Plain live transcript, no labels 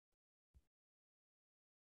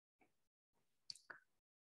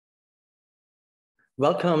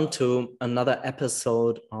Welcome to another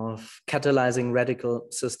episode of Catalyzing Radical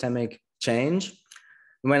Systemic Change.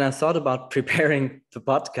 When I thought about preparing the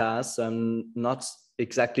podcast, I'm not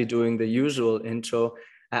exactly doing the usual intro.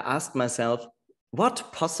 I asked myself, what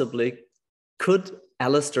possibly could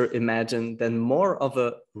Alistair imagine than more of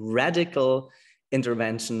a radical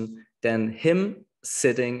intervention than him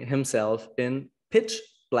sitting himself in pitch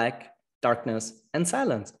black darkness and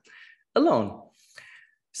silence alone?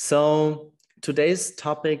 So today's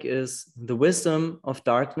topic is the wisdom of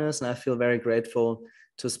darkness, and I feel very grateful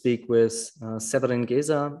to speak with Severin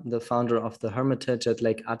Geser, the founder of the Hermitage at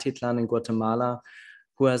Lake Atitlan in Guatemala,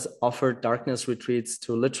 who has offered darkness retreats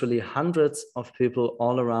to literally hundreds of people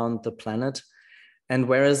all around the planet. And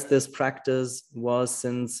whereas this practice was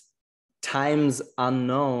since times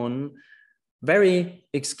unknown, very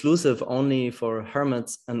exclusive only for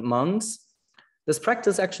hermits and monks, this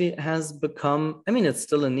practice actually has become, I mean, it's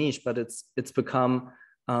still a niche, but it's become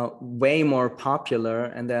way more popular,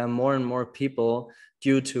 and there are more and more people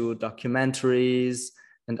due to documentaries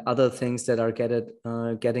and other things that are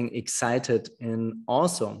getting excited in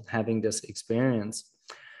also having this experience.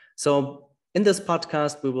 So in this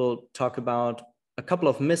podcast, we will talk about a couple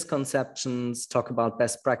of misconceptions, talk about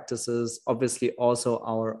best practices, obviously also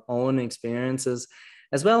our own experiences,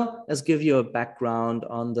 as well as give you a background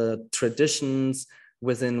on the traditions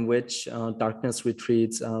within which darkness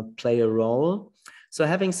retreats play a role. So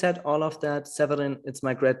having said all of that, Severin, it's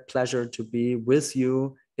my great pleasure to be with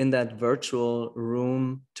you in that virtual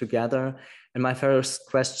room together. And my first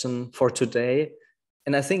question for today,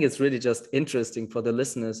 and I think it's really just interesting for the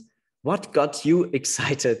listeners, what got you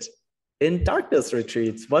excited in darkness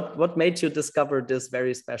retreats? What made you discover this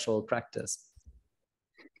very special practice?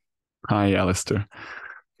 Hi, Alistair.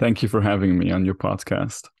 Thank you for having me on your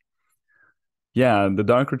podcast. Yeah, the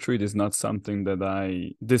dark retreat is not something that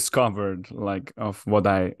I discovered,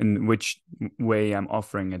 in which way I'm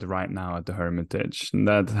offering it right now at the Hermitage. And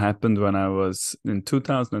that happened when I was in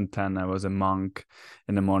 2010. I was a monk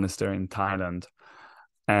in a monastery in Thailand.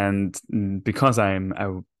 And because I'm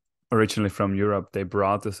originally from Europe, they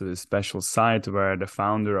brought us to this special site where the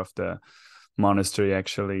founder of the monastery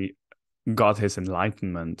actually got his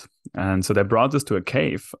enlightenment. And so they brought us to a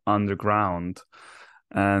cave underground.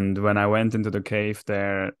 And when I went into the cave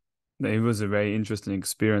there, it was a very interesting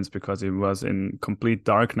experience because it was in complete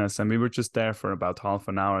darkness. And we were just there for about half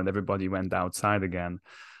an hour and everybody went outside again.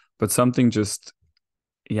 But something just,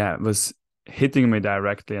 was hitting me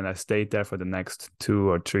directly. And I stayed there for the next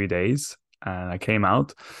 2 or 3 days. And I came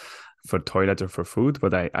out for toilet or for food,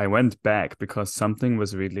 but I went back because something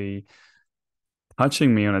was really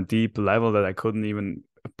touching me on a deep level that I couldn't even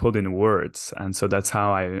put in words. And so that's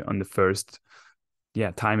how I, on the first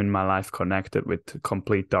time in my life, connected with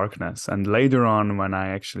complete darkness. And later on, when I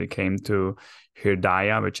actually came to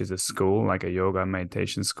Hridaya, which is a school, like a yoga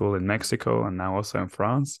meditation school in Mexico, and now also in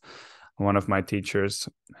France, one of my teachers,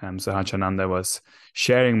 Sahachananda, was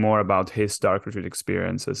sharing more about his dark retreat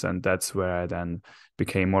experiences. And that's where I then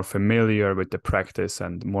became more familiar with the practice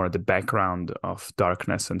and more the background of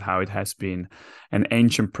darkness and how it has been an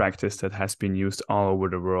ancient practice that has been used all over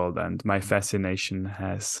the world. And my fascination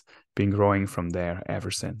has been growing from there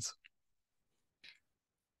ever since.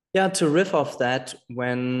 Yeah, to riff off that,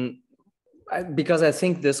 because I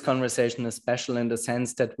think this conversation is special in the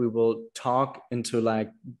sense that we will talk into like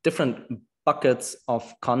different buckets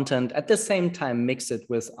of content, at the same time mix it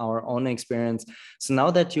with our own experience. So now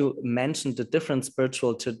that you mentioned the different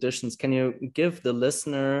spiritual traditions, can you give the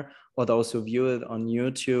listener or those who view it on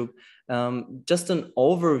YouTube just an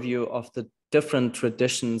overview of the different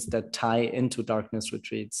traditions that tie into darkness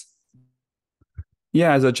retreats?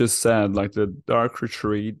 Yeah, as I just said, like the dark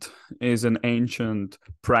retreat is an ancient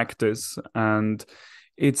practice and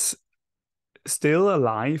it's still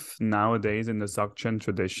alive nowadays in the Dzogchen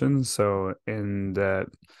tradition, so in the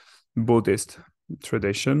Buddhist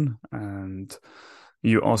tradition, and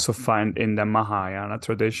you also find in the Mahayana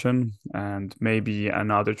tradition, and maybe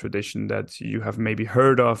another tradition that you have maybe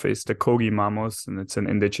heard of is the Kogi Mamos, and it's an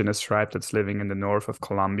indigenous tribe that's living in the north of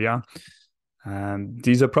Colombia. And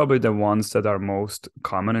these are probably the ones that are most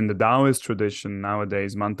common in the Taoist tradition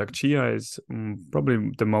nowadays. Mantak Chia is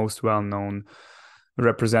probably the most well-known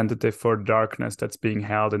representative for darkness that's being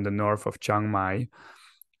held in the north of Chiang Mai.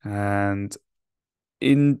 And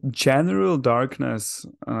in general, darkness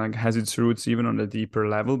has its roots even on a deeper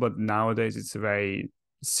level, but nowadays it's very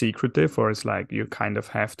secretive, or it's like you kind of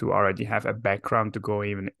have to already have a background to go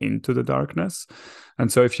even into the darkness.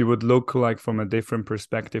 And so if you would look like from a different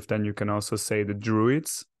perspective, then you can also say the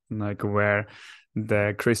Druids, like where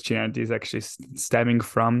the Christianity is actually stemming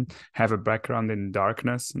from, have a background in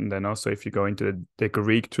darkness. And then also if you go into the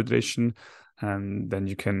Greek tradition, and then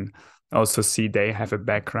you can also see they have a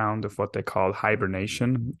background of what they call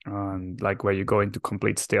hibernation, like where you go into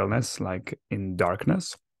complete stillness, like in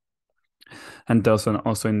darkness. And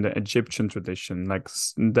also in the Egyptian tradition, like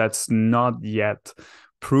that's not yet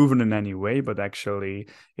proven in any way, but actually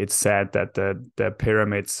it's said that the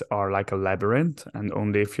pyramids are like a labyrinth, and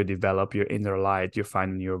only if you develop your inner light you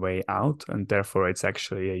find your way out, and therefore it's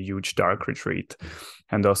actually a huge dark retreat.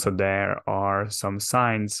 And also there are some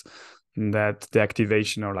signs that the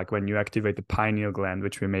activation, or like when you activate the pineal gland,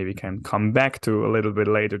 which we maybe can come back to a little bit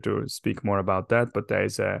later to speak more about that, but there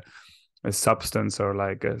is a substance or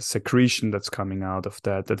like a secretion that's coming out of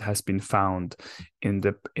that has been found in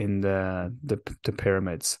the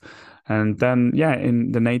pyramids. And then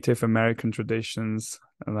in the Native American traditions,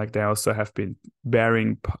 like they also have been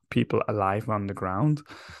burying people alive on the ground.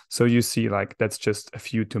 So you see, like that's just a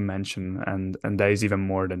few to mention, and there is even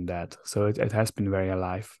more than that. So it has been very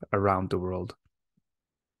alive around the world.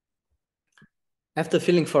 I have the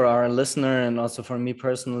feeling for our listener and also for me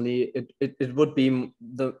personally, it would be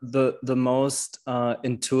the most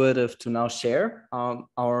intuitive to now share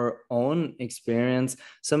our own experience.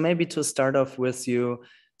 So maybe to start off with you,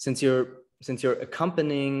 since you're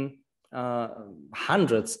accompanying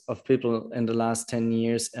hundreds of people in the last 10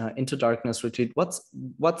 years into darkness retreat,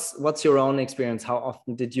 what's your own experience? How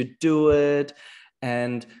often did you do it?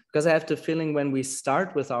 And because I have the feeling when we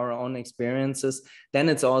start with our own experiences, then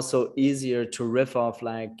it's also easier to riff off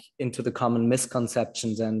like into the common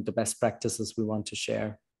misconceptions and the best practices we want to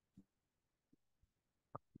share.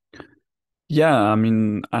 Yeah, I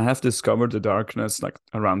mean, I have discovered the darkness like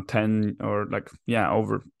around 10 or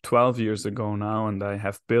over 12 years ago now. And I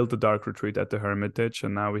have built a dark retreat at the Hermitage,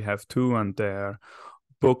 and now we have two, and they're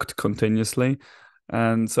booked continuously.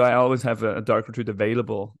 And so I always have a dark retreat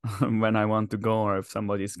available when I want to go, or if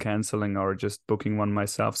somebody's canceling or just booking one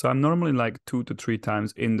myself. So I'm normally like 2 to 3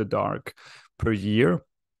 times in the dark per year.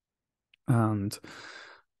 And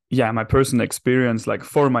yeah, my personal experience, like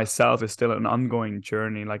for myself, is still an ongoing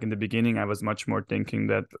journey. Like in the beginning, I was much more thinking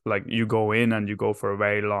that like you go in and you go for a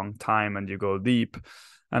very long time and you go deep.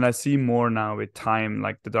 And I see more now with time,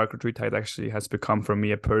 like the dark retreat actually has become for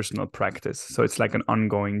me a personal practice. So it's like an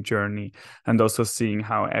ongoing journey, and also seeing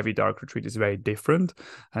how every dark retreat is very different.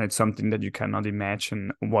 And it's something that you cannot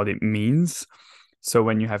imagine what it means. So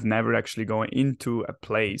when you have never actually gone into a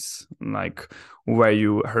place like where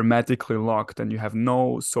you hermetically locked and you have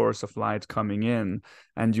no source of light coming in,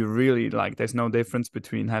 and you really like, there's no difference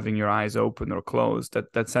between having your eyes open or closed,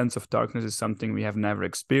 that sense of darkness is something we have never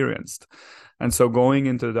experienced. And so going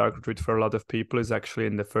into the dark retreat for a lot of people is actually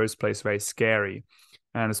in the first place very scary.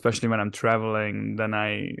 And especially when I'm traveling, then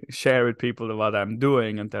I share with people what I'm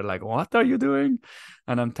doing, and they're like, "What are you doing?"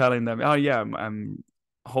 And I'm telling them, "Oh yeah, I'm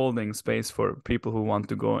holding space for people who want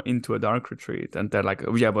to go into a dark retreat." And they're like,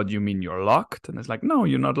 "Oh, yeah, but you mean you're locked?" And it's like, "No,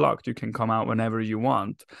 you're not locked. You can come out whenever you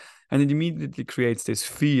want." And it immediately creates this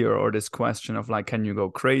fear or this question of like, can you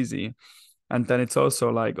go crazy? And then it's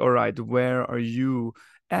also like, all right, where are you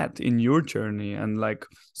at in your journey? And like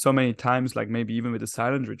so many times, like maybe even with a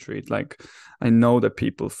silent retreat, like I know that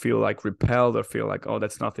people feel like repelled or feel like, oh,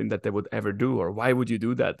 that's nothing that they would ever do, or why would you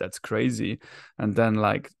do that? That's crazy. And then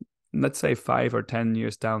like, let's say 5 or 10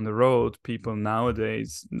 years down the road, people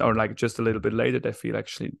nowadays, or like just a little bit later, they feel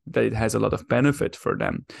actually that it has a lot of benefit for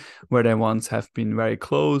them, where they once have been very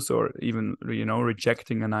close or even,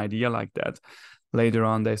 rejecting an idea like that. Later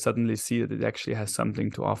on, they suddenly see that it actually has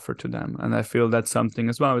something to offer to them. And I feel that's something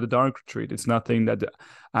as well with the dark retreat. It's nothing that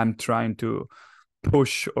I'm trying to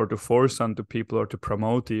push or to force onto people or to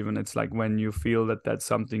promote even. It's like when you feel that that's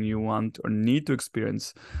something you want or need to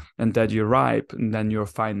experience, and that you're ripe, and then you're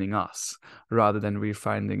finding us rather than we're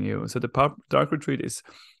finding you. So the dark retreat is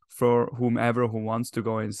for whomever who wants to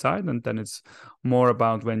go inside, and then it's more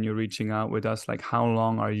about when you're reaching out with us, like how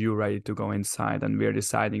long are you ready to go inside, and we're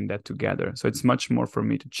deciding that together. So it's much more for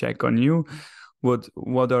me to check on you,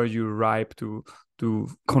 what are you ripe to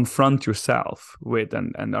confront yourself with,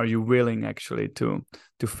 and are you willing actually to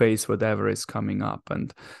face whatever is coming up,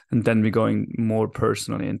 and then we're going more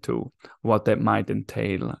personally into what that might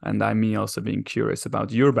entail, and me also being curious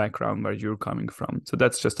about your background, where you're coming from. So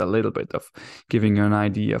that's just a little bit of giving you an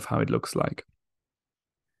idea of how it looks like.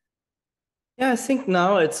 Yeah, I think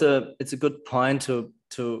now it's a good point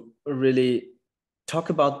to really talk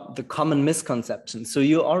about the common misconceptions. So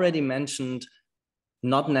you already mentioned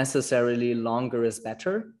not necessarily longer is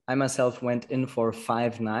better. I myself went in for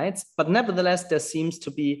 5 nights, but nevertheless, there seems to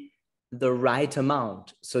be the right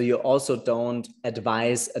amount. So you also don't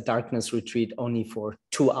advise a darkness retreat only for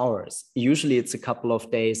 2 hours. Usually it's a couple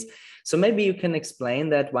of days. So maybe you can explain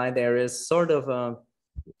that, why there is sort of a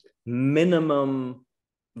minimum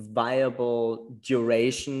viable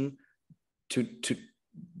duration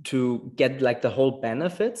to get like the whole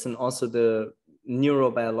benefits and also the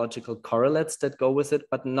neurobiological correlates that go with it,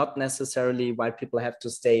 but not necessarily why people have to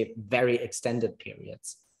stay very extended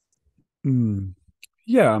periods.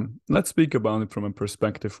 Yeah, let's speak about it from a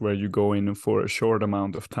perspective where you go in for a short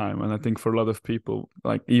amount of time. And I think for a lot of people,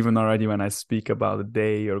 like even already when I speak about a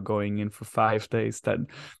day or going in for 5 days,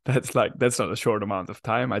 that's not a short amount of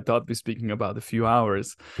time. I thought we're speaking about a few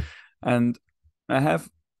hours. And I have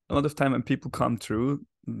a lot of time when people come through,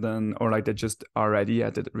 then or like they're just already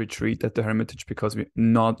at the retreat at the Hermitage, because we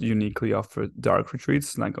not uniquely offer dark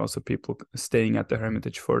retreats, like also people staying at the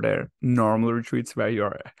Hermitage for their normal retreats where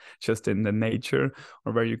you're just in the nature,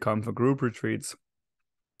 or where you come for group retreats.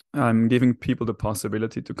 I'm giving people the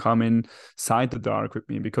possibility to come inside the dark with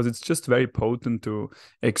me, because it's just very potent to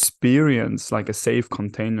experience like a safe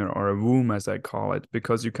container, or a womb as I call it,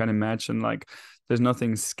 because you can imagine like there's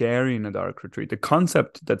nothing scary in a dark retreat. The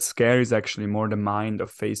concept that's scary is actually more the mind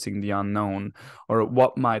of facing the unknown, or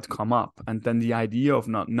what might come up. And then the idea of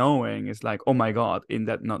not knowing is like, oh my God, in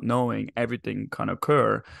that not knowing, everything can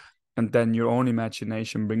occur. And then your own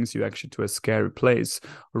imagination brings you actually to a scary place,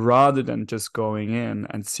 rather than just going in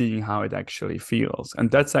and seeing how it actually feels.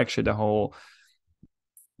 And that's actually the whole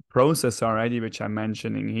process already, which I'm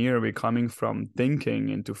mentioning here. We're coming from thinking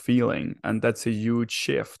into feeling, and that's a huge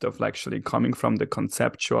shift of actually coming from the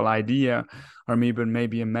conceptual idea, or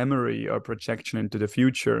maybe a memory or projection into the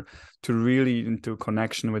future, to really into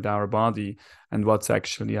connection with our body and what's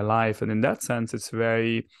actually alive. And in that sense, it's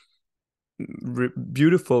very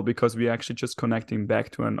beautiful, because we're actually just connecting back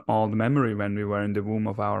to an old memory when we were in the womb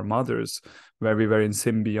of our mothers, where we were in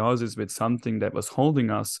symbiosis with something that was holding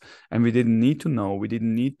us, and we didn't need to know, we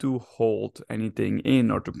didn't need to hold anything in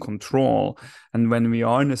or to control. And when we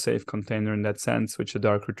are in a safe container in that sense, which a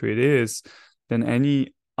dark retreat is, then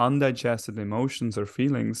any undigested emotions or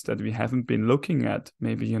feelings that we haven't been looking at,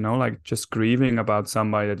 maybe, like just grieving about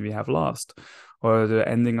somebody that we have lost, or the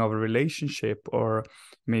ending of a relationship, or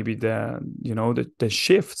maybe the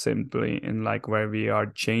shift simply in like where we are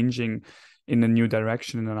changing in a new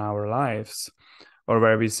direction in our lives, or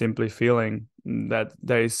where we simply feeling that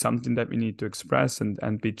there is something that we need to express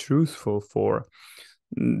and be truthful for.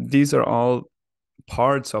 These are all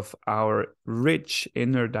parts of our rich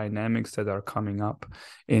inner dynamics that are coming up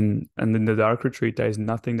and in the dark retreat. There is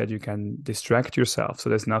nothing that you can distract yourself, so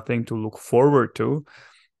there's nothing to look forward to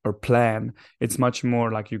or plan. It's much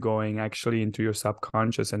more like you're going actually into your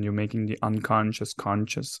subconscious, and you're making the unconscious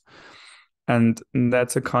conscious. And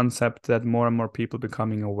that's a concept that more and more people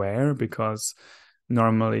becoming aware, because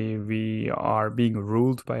normally we are being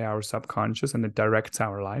ruled by our subconscious, and it directs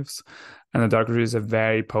our lives. And the dark room is a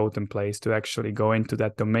very potent place to actually go into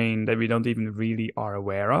that domain that we don't even really are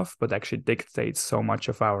aware of, but actually dictates so much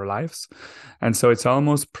of our lives. And so it's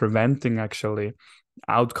almost preventing actually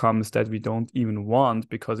outcomes that we don't even want,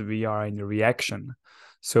 because we are in a reaction.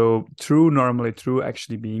 So normally through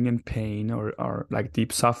actually being in pain, or like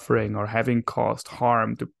deep suffering, or having caused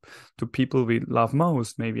harm to people we love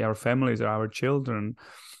most, maybe our families or our children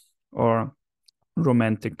or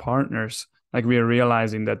romantic partners, like we are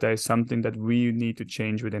realizing that there is something that we need to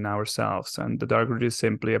change within ourselves. And the dark room is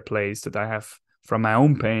simply a place that I have, from my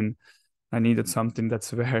own pain, I needed something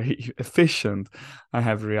that's very efficient. I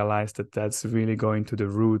have realized that that's really going to the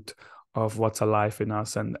root of what's alive in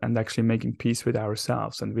us, and actually making peace with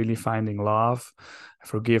ourselves, and really finding love,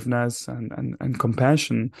 forgiveness, and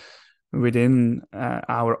compassion within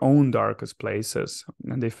our own darkest places.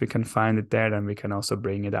 And if we can find it there, then we can also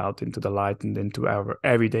bring it out into the light and into our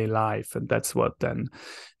everyday life. And that's what then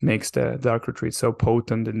makes the dark retreat so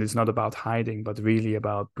potent. And it's not about hiding, but really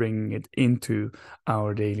about bringing it into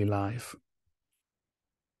our daily life.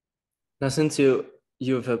 Now, since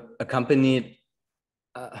you've accompanied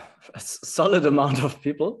a solid amount of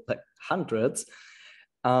people, like hundreds,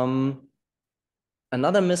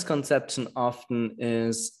 another misconception often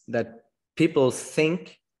is that people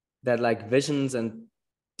think that like visions and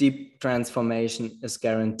deep transformation is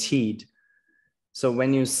guaranteed. So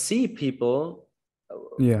when you see people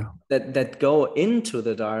that go into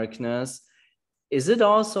the darkness, is it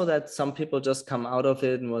also that some people just come out of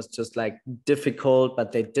it and was just like difficult,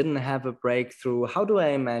 but they didn't have a breakthrough? How do I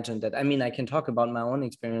imagine that? I mean, I can talk about my own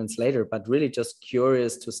experience later, but really just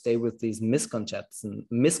curious to stay with these misconceptions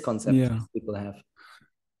people have.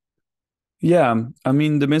 Yeah, I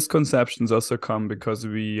mean the misconceptions also come because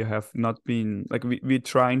we have not been like we're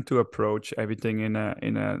trying to approach everything in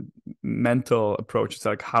a mental approach. It's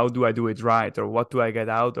like how do I do it right, or what do I get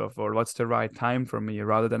out of, or what's the right time for me,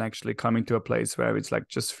 rather than actually coming to a place where it's like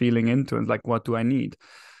just feeling into it, like what do I need?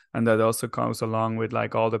 And that also comes along with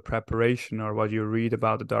like all the preparation or what you read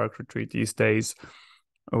about the dark retreat these days,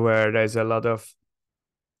 where there's a lot of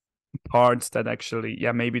parts that actually,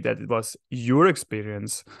 yeah, maybe that it was your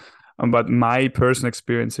experience. But my personal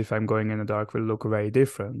experience, if I'm going in the dark, will look very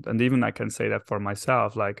different. And even I can say that for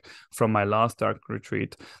myself, like from my last dark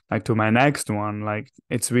retreat, like to my next one, like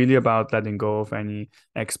it's really about letting go of any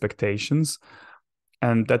expectations.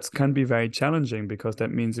 And that can be very challenging because that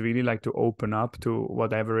means really like to open up to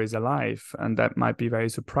whatever is alive. And that might be very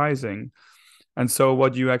surprising. And so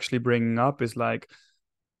what you actually bringing up is like,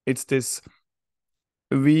 it's this,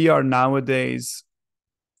 we are nowadays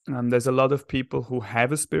there's a lot of people who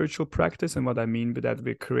have a spiritual practice. And what I mean by that,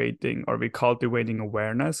 we're creating or we're cultivating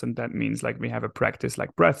awareness. And that means like we have a practice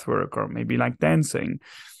like breath work or maybe like dancing,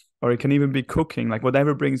 or it can even be cooking, like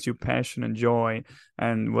whatever brings you passion and joy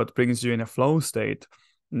and what brings you in a flow state.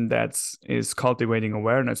 That's is cultivating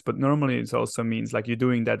awareness. But normally it also means like you're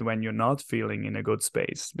doing that when you're not feeling in a good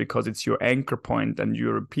space because it's your anchor point and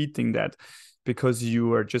you're repeating that because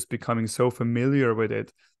you are just becoming so familiar with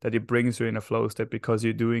it that it brings you in a flow state because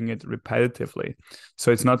you're doing it repetitively.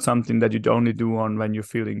 So it's not something that you only do on when you're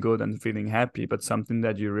feeling good and feeling happy, but something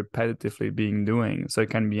that you're repetitively being doing. So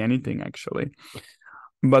it can be anything actually.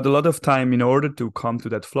 But a lot of time, in order to come to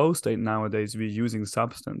that flow state nowadays, we're using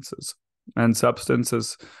substances. And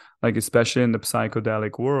substances, like especially in the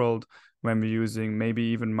psychedelic world, when we're using maybe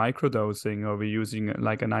even microdosing or we're using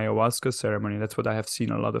like an ayahuasca ceremony, that's what I have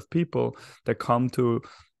seen a lot of people that come to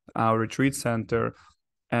our retreat center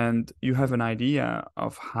and you have an idea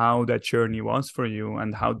of how that journey was for you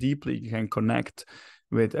and how deeply you can connect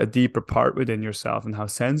with a deeper part within yourself and how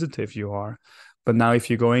sensitive you are. But now, if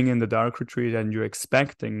you're going in the dark retreat and you're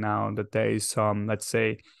expecting now that there is some, let's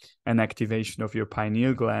say, an activation of your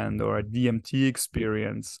pineal gland or a DMT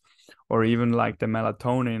experience, or even like the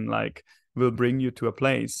melatonin, like will bring you to a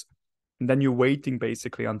place, and then you're waiting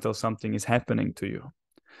basically until something is happening to you.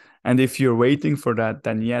 And if you're waiting for that,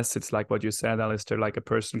 then yes, it's like what you said, Alistair, like a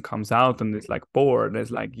person comes out and it's like bored. It's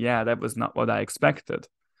like, yeah, that was not what I expected.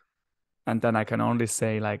 And then I can only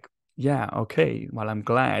say, like, yeah, okay, well, I'm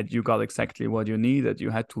glad you got exactly what you needed. You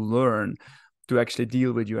had to learn to actually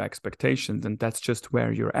deal with your expectations, and that's just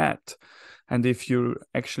where you're at. And if you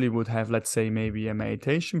actually would have, let's say, maybe a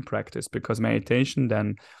meditation practice, because meditation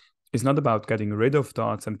then is not about getting rid of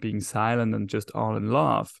thoughts and being silent and just all in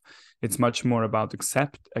love. It's much more about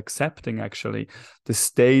accepting actually the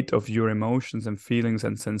state of your emotions and feelings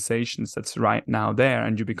and sensations that's right now there,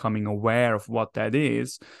 and you becoming aware of what that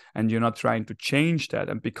is, and you're not trying to change that.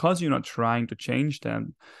 And because you're not trying to change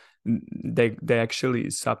them, they actually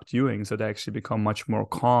subduing, so they actually become much more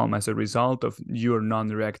calm as a result of your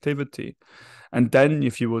non-reactivity. And then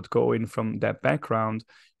if you would go in from that background,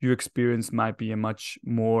 your experience might be a much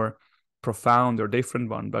more profound or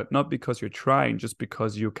different one, but not because you're trying, just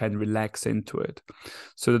because you can relax into it.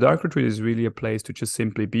 So the dark retreat is really a place to just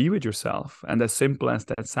simply be with yourself. And as simple as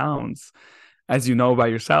that sounds, as you know by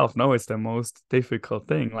yourself, no, it's the most difficult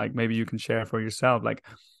thing. Like maybe you can share for yourself, like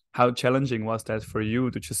how challenging was that for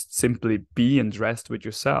you to just simply be and rest with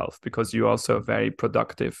yourself, because you're also a very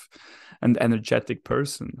productive and energetic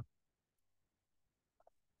person.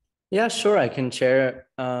 Yeah, sure. I can share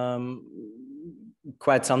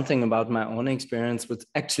quite something about my own experience, which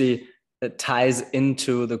actually ties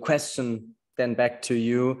into the question then back to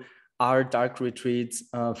you. Are dark retreats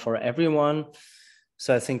for everyone?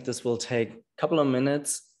 So I think this will take a couple of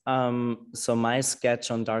minutes. So my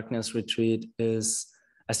sketch on darkness retreat is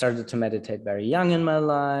I started to meditate very young in my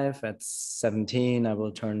life. At 17, I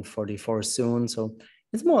will turn 44 soon. So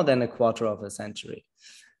it's more than a quarter of a century.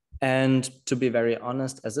 And to be very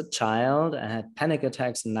honest, as a child, I had panic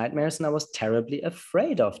attacks and nightmares, and I was terribly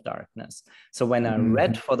afraid of darkness. So when I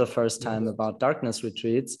read for the first time about darkness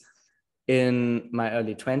retreats in my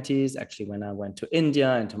early 20s, actually, when I went to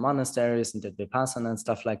India, into monasteries and did Vipassana and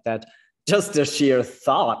stuff like that, just the sheer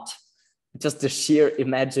thought, just the sheer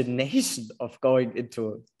imagination of going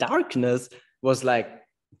into darkness was like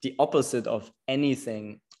the opposite of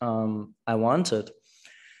anything I wanted.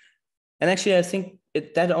 And actually, I think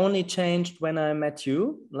that only changed when I met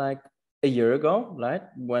you, like a year ago, right?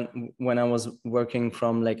 When I was working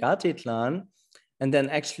from Lake Atitlan, and then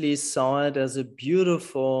actually saw it as a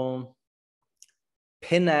beautiful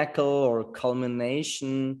pinnacle or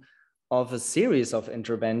culmination of a series of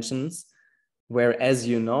interventions, where, as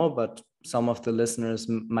you know, but some of the listeners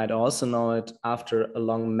might also know it, after a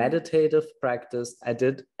long meditative practice, I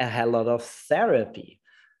did a hell lot of therapy.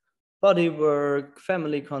 Body work,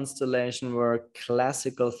 family constellation work,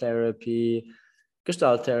 classical therapy,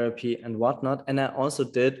 gestalt therapy, and whatnot. And I also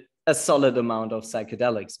did a solid amount of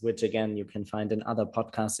psychedelics, which again, you can find in other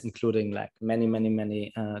podcasts, including like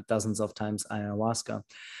many dozens of times ayahuasca.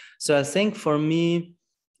 So I think for me,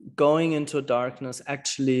 going into darkness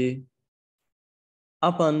actually,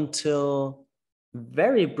 up until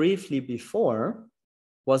very briefly before,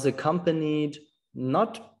 was accompanied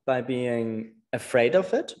not by being afraid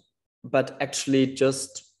of it, but actually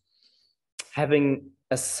just having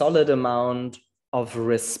a solid amount of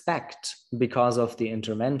respect because of the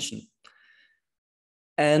intervention.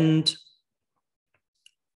 And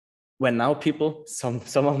when now people, some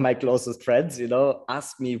of my closest friends,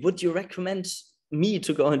 ask me, would you recommend me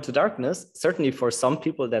to go into darkness? Certainly for some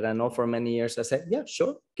people that I know for many years, I say, yeah,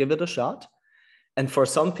 sure, give it a shot. And for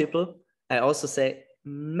some people, I also say,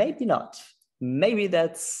 maybe not. Maybe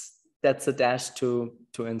that's a dash too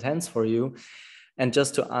intense for you. And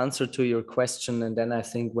just to answer to your question, and then I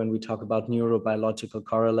think when we talk about neurobiological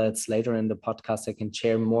correlates later in the podcast, I can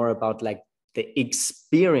share more about like the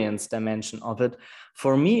experience dimension of it.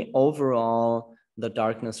 For me, overall, the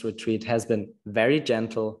darkness retreat has been very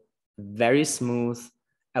gentle, very smooth.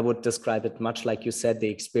 I would describe it much like you said, the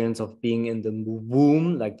experience of being in the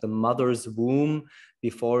womb, like the mother's womb,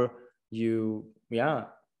 before you,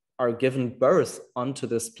 are given birth onto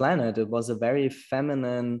this planet. It was a very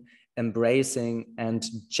feminine, embracing, and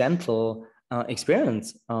gentle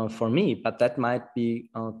experience for me, but that might be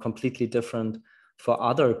completely different for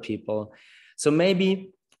other people. So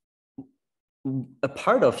maybe a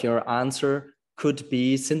part of your answer could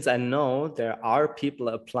be, since I know there are people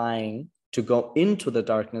applying to go into the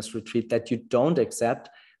darkness retreat that you don't accept,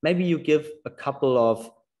 maybe you give a couple of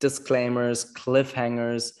disclaimers,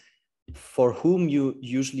 cliffhangers, for whom you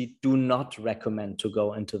usually do not recommend to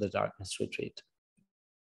go into the darkness retreat.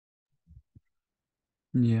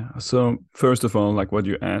 Yeah. So first of all, like what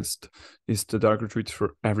you asked, is the dark retreat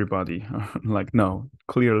for everybody? Like, no,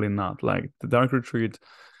 clearly not. Like the dark retreat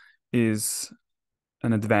is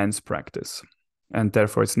an advanced practice, and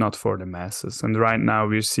therefore it's not for the masses. And right now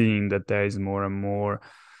we're seeing that there is more and more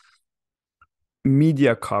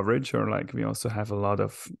media coverage, or like we also have a lot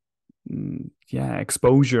of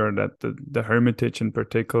exposure that the Hermitage in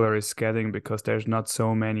particular is getting, because there's not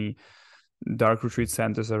so many dark retreat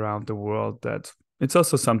centers around the world. That it's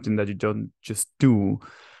also something that you don't just do.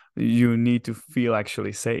 You need to feel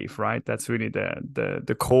actually safe, right? That's really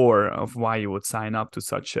the core of why you would sign up to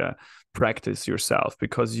such a practice yourself,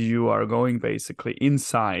 because you are going basically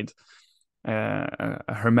inside a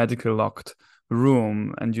hermetically locked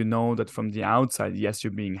room, and you know that from the outside, yes,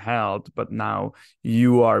 you're being held, but now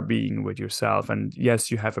you are being with yourself. And yes,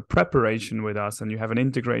 you have a preparation with us, and you have an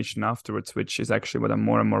integration afterwards, which is actually what I'm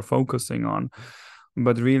more and more focusing on.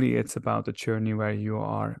 But really, it's about the journey where you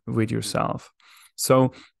are with yourself.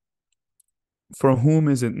 So for whom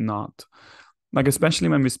is it not? Like, especially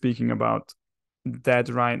when we're speaking about that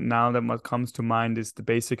right now, that what comes to mind is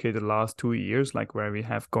basically the last 2 years, like where we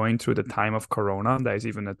have going through the time of Corona. There's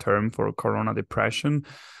even a term for Corona depression.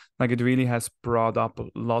 Like it really has brought up a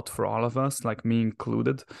lot for all of us, like me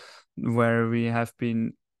included, where we have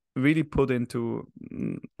been really put into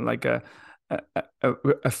like a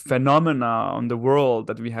phenomena on the world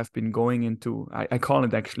that we have been going into. I call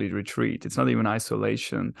it actually retreat. It's not even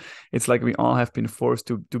isolation. It's like we all have been forced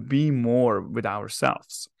to be more with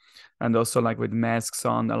ourselves. And also like with masks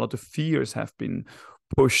on, a lot of fears have been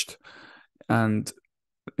pushed. And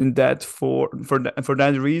in that for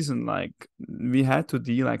that reason, like we had to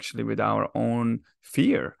deal actually with our own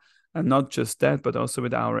fear. And not just that, but also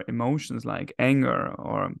with our emotions like anger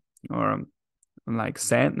or like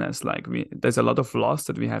sadness. Like there's a lot of loss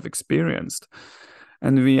that we have experienced,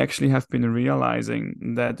 and we actually have been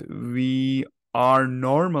realizing that we are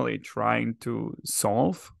normally trying to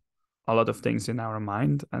solve a lot of things in our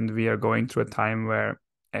mind, and we are going through a time where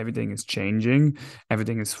everything is changing,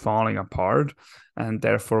 everything is falling apart, and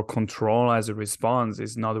therefore control as a response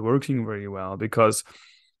is not working very well, because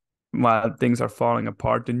while things are falling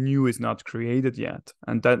apart, the new is not created yet.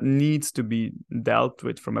 And that needs to be dealt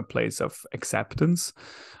with from a place of acceptance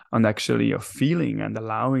and actually of feeling and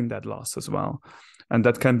allowing that loss as well. And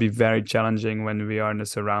that can be very challenging when we are in a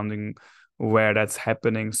surrounding where that's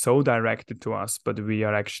happening so directed to us, but we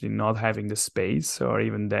are actually not having the space or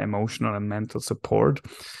even the emotional and mental support,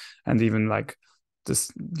 and even like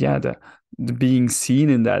just the being seen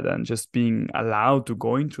in that and just being allowed to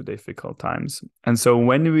go into difficult times. And so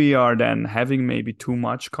when we are then having maybe too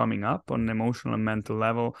much coming up on an emotional and mental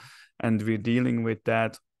level, and we're dealing with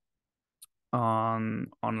that on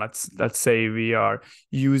let's say we are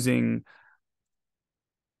using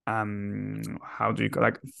how do you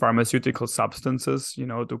like pharmaceutical substances, you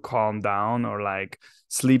know, to calm down, or like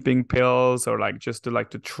sleeping pills, or like just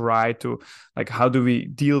to try to, like, how do we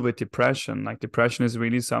deal with depression? Like depression is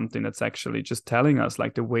really something that's actually just telling us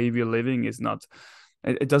like the way we're living is not,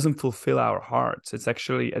 it doesn't fulfill our hearts. It's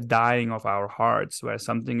actually a dying of our hearts, where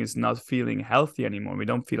something is not feeling healthy anymore. We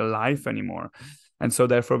don't feel alive anymore. And so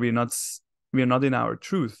therefore we're not in our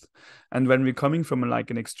truth. And when we're coming from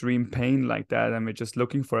like an extreme pain like that, and we're just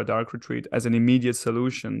looking for a dark retreat as an immediate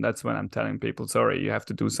solution, that's when I'm telling people, sorry, you have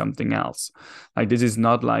to do something else. Like this is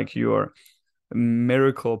not like your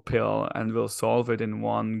miracle pill and will solve it in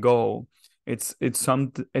one go. It's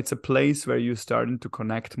a place where you're starting to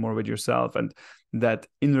connect more with yourself, and that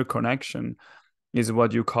inner connection is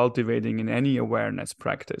what you're cultivating in any awareness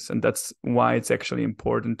practice. And that's why it's actually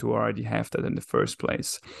important to already have that in the first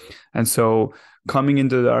place. And so coming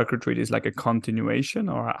into the dark retreat is like a continuation,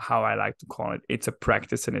 or how I like to call it, it's a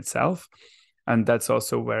practice in itself. And that's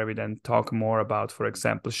also where we then talk more about, for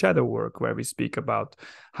example, shadow work, where we speak about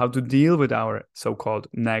how to deal with our so-called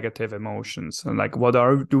negative emotions, and like what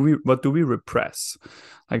do we repress,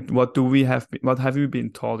 like what have we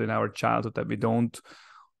been taught in our childhood that we don't,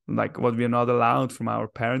 like what we're not allowed from our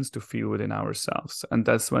parents to feel within ourselves. And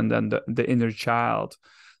that's when then the inner child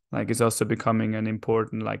like is also becoming an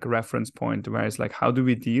important like reference point, where it's like, how do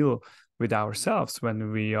we deal with ourselves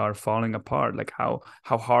when we are falling apart? Like how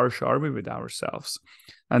harsh are we with ourselves?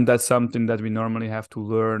 And that's something that we normally have to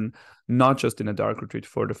learn, not just in a dark retreat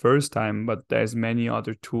for the first time, but there's many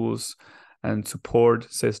other tools and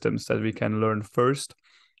support systems that we can learn first.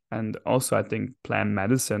 And also I think plant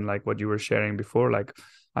medicine, like what you were sharing before, like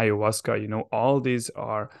ayahuasca, you know, all these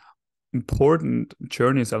are important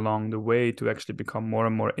journeys along the way to actually become more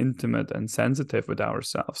and more intimate and sensitive with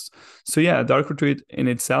ourselves. So yeah, dark retreat in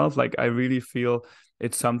itself, like I really feel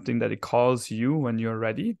it's something that it calls you when you're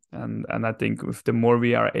ready. And I think if the more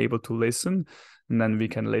we are able to listen, and then we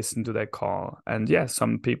can listen to that call. And yeah,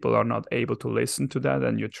 some people are not able to listen to that,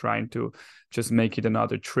 and you're trying to just make it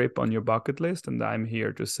another trip on your bucket list. And I'm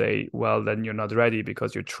here to say, well, then you're not ready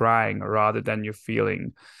because you're trying, rather than you're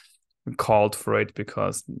feeling called for it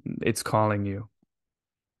because it's calling you.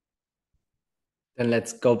 Then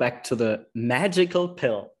let's go back to the magical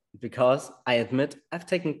pill, because I admit I've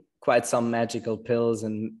taken quite some magical pills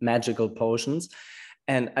and magical potions,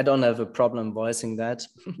 and I don't have a problem voicing that.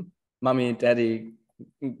 Mommy, daddy,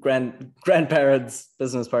 grandparents,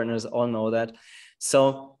 business partners all know that.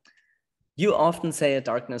 So you often say a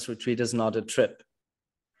darkness retreat is not a trip.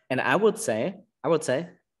 And I would say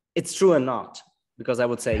it's true or not, because I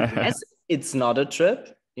would say, yes, it's not a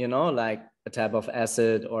trip, you know, like a tab of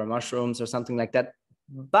acid or mushrooms or something like that.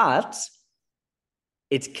 But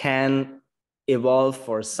it can evolve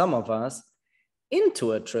for some of us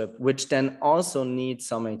into a trip, which then also needs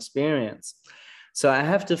some experience. So I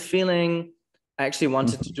have the feeling I actually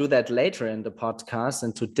wanted to do that later in the podcast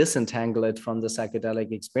and to disentangle it from the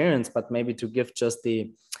psychedelic experience, but maybe to give just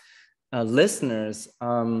the listeners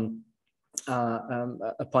a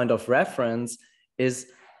point of reference is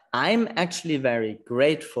I'm actually very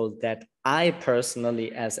grateful that I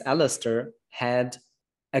personally, as Alistair, had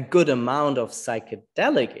a good amount of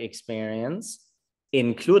psychedelic experience,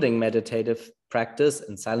 including meditative practice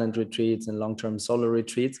and silent retreats and long-term solo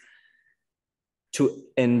retreats, to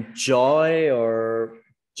enjoy or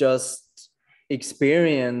just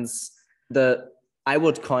experience the, I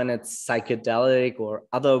would coin it psychedelic or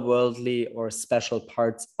otherworldly or special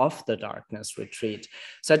parts of the darkness retreat.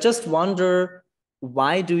 So I just wonder,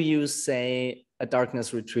 why do you say a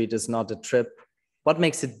darkness retreat is not a trip? What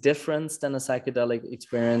makes it different than a psychedelic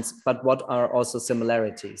experience, but what are also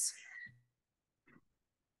similarities?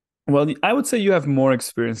 Well, I would say you have more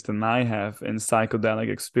experience than I have in psychedelic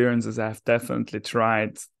experiences. I've definitely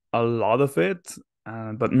tried a lot of it,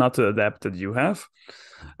 but not to the depth that you have.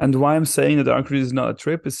 And why I'm saying the dark retreat is not a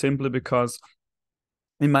trip is simply because,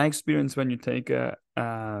 in my experience, when you take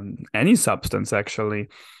any substance, actually,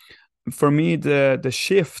 for me, the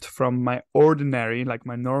shift from my ordinary, like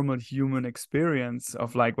my normal human experience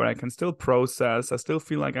of like where I can still process, I still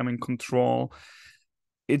feel like I'm in control,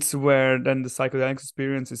 it's where then the psychedelic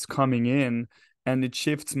experience is coming in, and it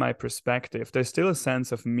shifts my perspective. There's still a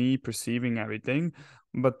sense of me perceiving everything,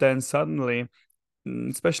 but then suddenly,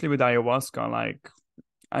 especially with ayahuasca, like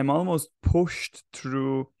I'm almost pushed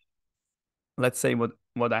through, let's say, what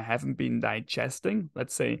what I haven't been digesting.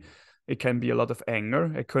 Let's say it can be a lot of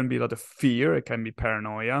anger, it can be a lot of fear, it can be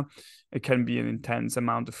paranoia, it can be an intense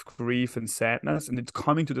amount of grief and sadness, and it's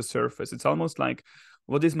coming to the surface. It's almost like,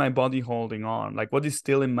 what is my body holding on? Like, what is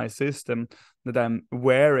still in my system that I'm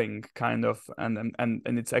wearing, kind of, and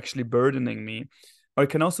it's actually burdening me. Or it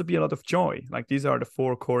can also be a lot of joy. Like, these are the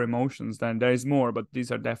 4 core emotions. Then there is more, but these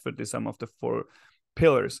are definitely some of the 4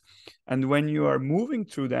 pillars. And when you are moving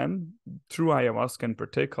through them, through ayahuasca in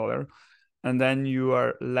particular, and then you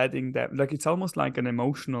are letting them, like, it's almost like an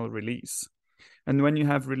emotional release. And when you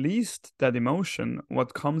have released that emotion,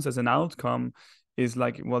 what comes as an outcome is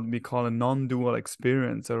like what we call a non-dual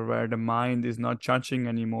experience, or where the mind is not judging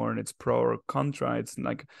anymore and it's pro or contra. It's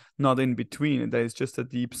like not in between. There is just a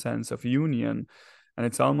deep sense of union. And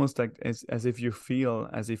it's almost like as if you feel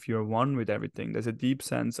as if you're one with everything. There's a deep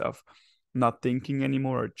sense of not thinking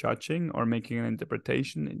anymore or judging or making an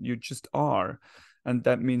interpretation. You just are. And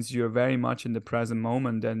that means you're very much in the present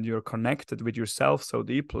moment, and you're connected with yourself so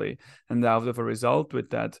deeply. And out of a result,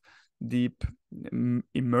 with that deep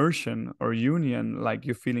immersion or union, like,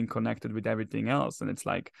 you're feeling connected with everything else. And it's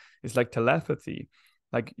like telepathy.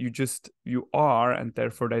 Like, you are, and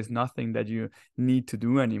therefore there's nothing that you need to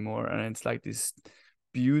do anymore. And it's like this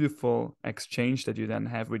beautiful exchange that you then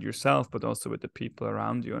have with yourself, but also with the people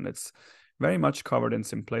around you. And it's very much covered in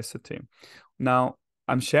simplicity. Now,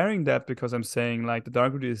 I'm sharing that because I'm saying, like, the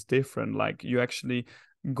dark retreat is different. Like, you actually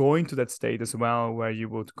go into that state as well, where you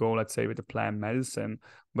would go, let's say, with a plant medicine,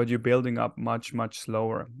 but you're building up much, much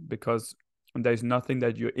slower, because there's nothing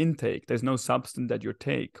that you intake. There's no substance that you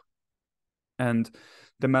take. And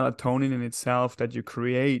the melatonin in itself that you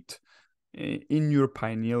create in your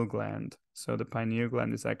pineal gland. So the pineal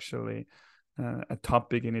gland is actually a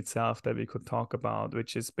topic in itself that we could talk about,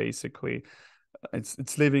 which is basically,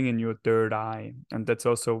 it's living in your third eye. And that's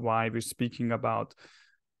also why we're speaking about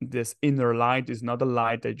this inner light is not a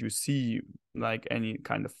light that you see like any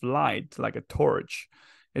kind of light, like a torch.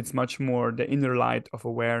 It's much more the inner light of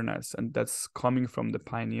awareness, and that's coming from the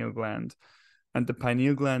pineal gland. And the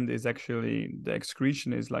pineal gland is actually, the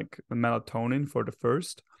excretion is like melatonin for the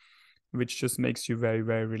first, which just makes you very,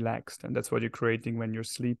 very relaxed. And that's what you're creating when you're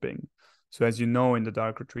sleeping. So as you know, in the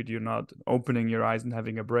dark retreat, you're not opening your eyes and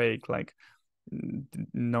having a break. Like,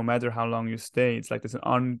 no matter how long you stay, it's like there's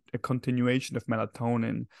a continuation of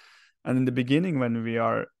melatonin. And in the beginning, when we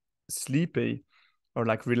are sleepy or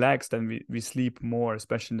like relaxed, and we sleep more,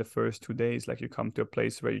 especially in the first 2 days, like, you come to a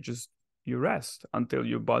place where you rest until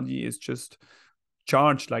your body is just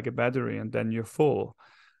charged like a battery, and then you're full.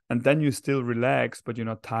 And then you still relax, but you're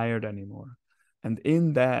not tired anymore. And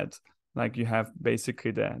in that, like, you have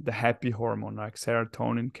basically the happy hormone, like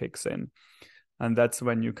serotonin, kicks in. And that's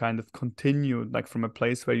when you kind of continue, like, from a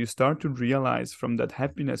place where you start to realize from that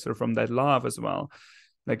happiness or from that love as well,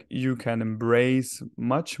 like, you can embrace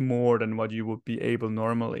much more than what you would be able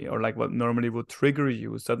normally, or like what normally would trigger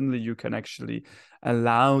you. Suddenly you can actually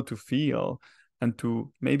allow to feel, and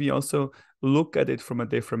to maybe also look at it from a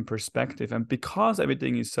different perspective. And because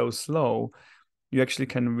everything is so slow, you actually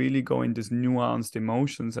can really go in these nuanced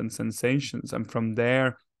emotions and sensations. And from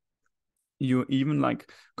there, you even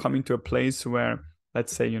like coming to a place where,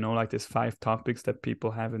 let's say, like these 5 topics that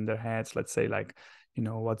people have in their heads, let's say, like,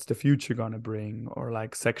 what's the future gonna bring, or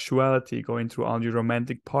like sexuality, going through all your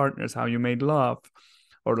romantic partners, how you made love,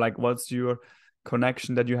 or like what's your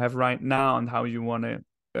connection that you have right now and how you want to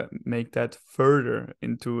make that further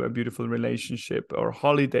into a beautiful relationship, or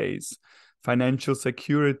holidays, financial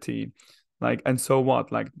security, like, and so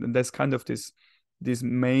what, like, there's kind of these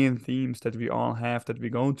main themes that we all have, that we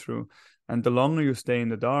go through. And the longer you stay in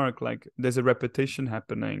the dark, like, there's a repetition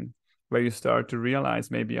happening, where you start to realize,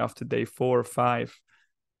 maybe after day 4 or 5,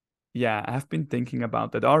 yeah, I've been thinking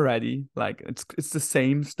about that already. Like, it's the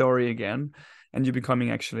same story again, and you're becoming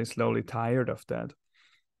actually slowly tired of that.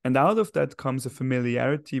 And out of that comes a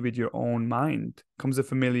familiarity with your own mind, comes a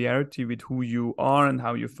familiarity with who you are and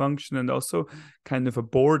how you function, and also kind of a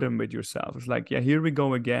boredom with yourself. It's like, yeah, here we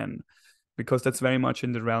go again, because that's very much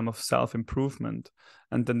in the realm of self-improvement.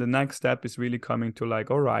 And then the next step is really coming to,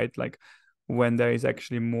 like, all right, like, when there is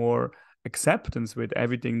actually more acceptance with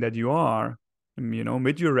everything that you are,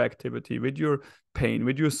 with your activity, with your pain,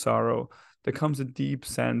 with your sorrow, there comes a deep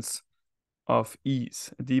sense of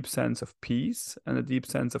ease, a deep sense of peace, and a deep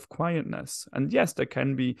sense of quietness. And yes, there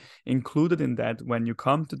can be included in that, when you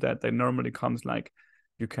come to that, there normally comes, like,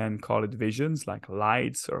 you can call it visions, like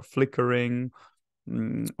lights or flickering,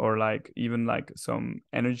 or like even like some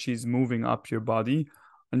energies moving up your body.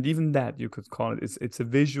 And even that, you could call it, it's a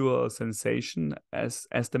visual sensation as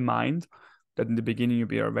the mind, that in the beginning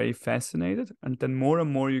you are very fascinated, and then more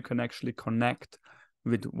and more you can actually connect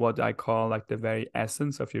with what I call like the very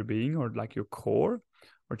essence of your being, or like your core,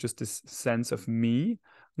 or just this sense of me,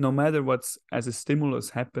 no matter what's as a stimulus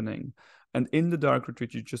happening. And in the dark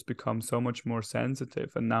retreat, you just become so much more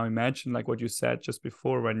sensitive. And now imagine like what you said just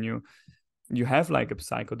before, when you have like a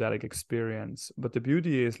psychedelic experience, but the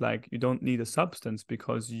beauty is like you don't need a substance,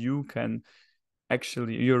 because you can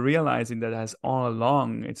actually, you're realizing that as all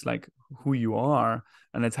along it's like who you are,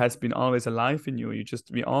 and it has been always alive in you.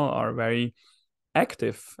 We all are very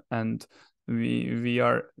active, and we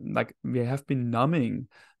are like, we have been numbing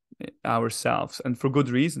ourselves, and for good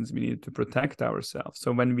reasons. We need to protect ourselves.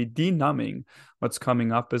 So when we denumbing, what's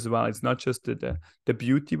coming up as well, it's not just the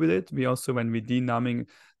beauty with it. We also, when we denumbing,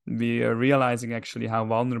 we are realizing actually how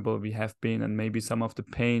vulnerable we have been, and maybe some of the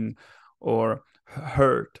pain or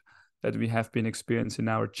hurt that we have been experiencing in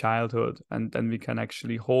our childhood, and then we can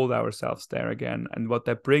actually hold ourselves there again. And what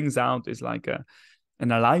that brings out is like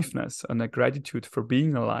an aliveness and a gratitude for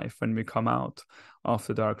being alive when we come out of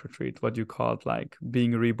the dark retreat, what you called like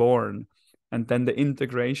being reborn. And then the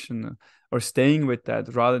integration, or staying with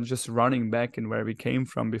that rather than just running back in where we came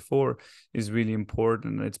from before, is really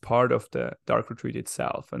important. It's part of the dark retreat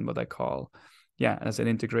itself, and what I call, yeah, as an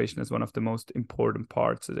integration, as one of the most important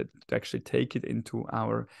parts, is it to actually take it into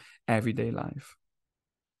our everyday life.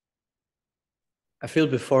 I feel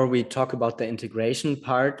before we talk about the integration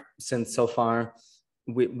part, since so far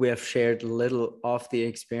we have shared a little of the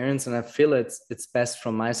experience, and I feel it's best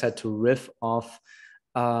from my side to riff off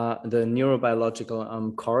the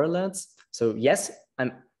neurobiological correlates. So yes,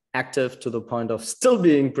 I'm active to the point of still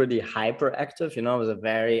being pretty hyperactive. I was a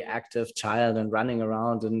very active child and running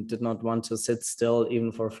around and did not want to sit still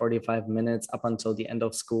even for 45 minutes up until the end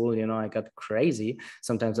of school. I got crazy.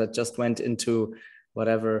 Sometimes I just went into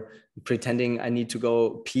whatever, pretending I need to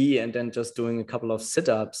go pee and then just doing a couple of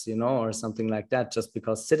sit-ups, or something like that, just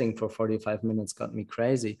because sitting for 45 minutes got me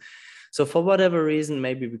crazy. So for whatever reason,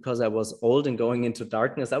 maybe because I was old and going into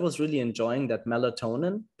darkness, I was really enjoying that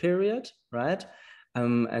melatonin period, right?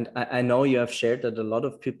 And I know you have shared that a lot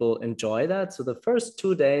of people enjoy that. So the first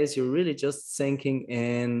 2 days, you're really just sinking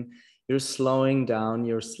in, you're slowing down,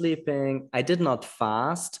 you're sleeping. I did not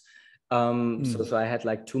fast. So I had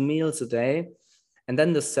like 2 meals a day. And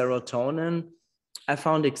then the serotonin, I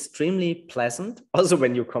found extremely pleasant. Also,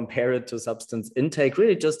 when you compare it to substance intake,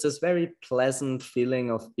 really just this very pleasant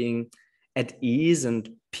feeling of being at ease and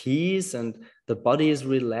peace, and the body is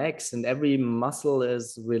relaxed and every muscle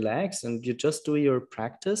is relaxed, and you just do your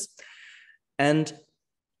practice. And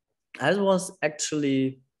I was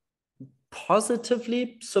actually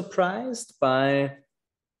positively surprised by,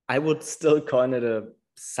 I would still call it a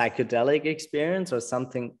psychedelic experience, or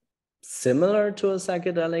something similar to a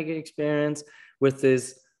psychedelic experience, with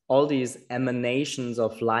all these emanations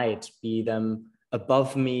of light, be them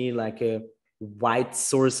above me, like a white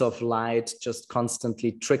source of light just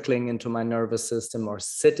constantly trickling into my nervous system, or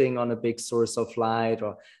sitting on a big source of light,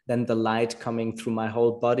 or then the light coming through my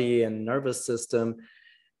whole body and nervous system.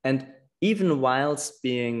 And even whilst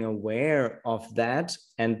being aware of that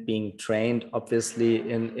and being trained, obviously,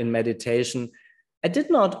 in meditation, I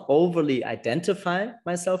did not overly identify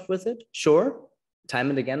myself with it. Sure,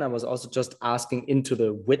 time and again, I was also just asking into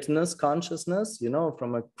the witness consciousness,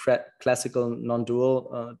 from a classical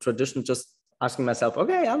non-dual tradition, just asking myself,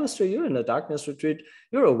 okay, Alistair, you're in a darkness retreat.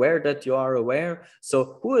 You're aware that you are aware.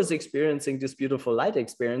 So who is experiencing these beautiful light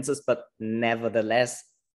experiences? But nevertheless,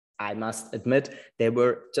 I must admit, they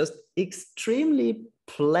were just extremely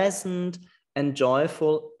pleasant and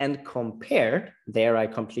joyful, and compared, there I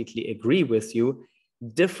completely agree with you,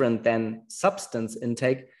 different than substance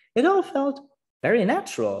intake. It all felt very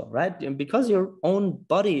natural, right? Because your own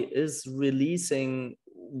body is releasing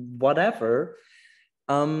whatever.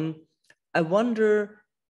 I wonder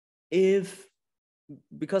if,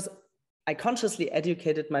 because I consciously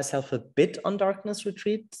educated myself a bit on darkness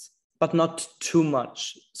retreats, but not too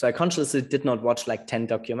much. So I consciously did not watch like 10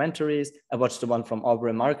 documentaries. I watched the one from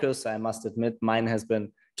Aubrey Marcus. I must admit, mine has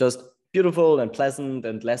been just beautiful and pleasant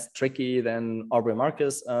and less tricky than Aubrey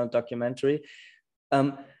Marcus documentary.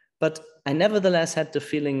 But I nevertheless had the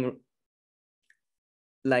feeling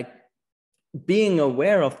like being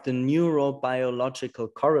aware of the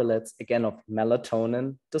neurobiological correlates, again, of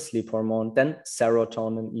melatonin, the sleep hormone, then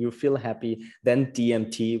serotonin, you feel happy, then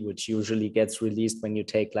DMT, which usually gets released when you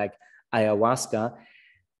take like ayahuasca.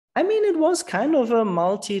 I mean, it was kind of a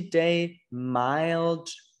multi-day, mild,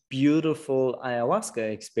 beautiful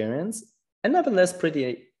ayahuasca experience, and nevertheless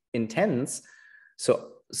pretty intense.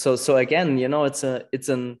 So again,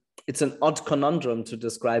 it's an odd conundrum to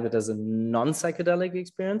describe it as a non-psychedelic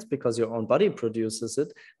experience, because your own body produces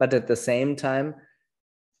it, but at the same time,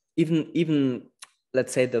 even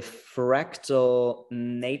let's say, the fractal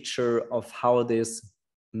nature of how this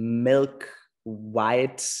milk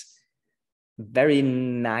white, very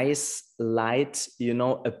nice light,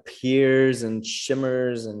 appears and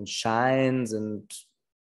shimmers and shines and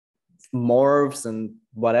morphs and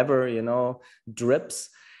whatever, drips.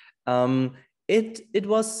 It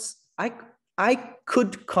was, I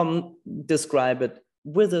could describe it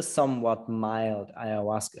with a somewhat mild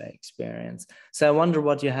ayahuasca experience. So I wonder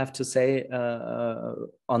what you have to say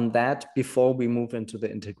on that before we move into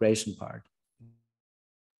the integration part.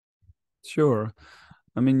 Sure.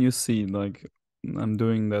 I mean, you see, like, I'm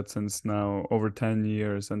doing that since now over 10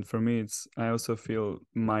 years, and for me, I also feel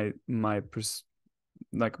my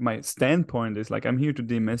standpoint is like I'm here to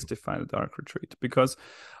demystify the dark retreat, because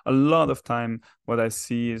a lot of time what I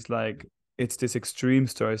see is like it's this extreme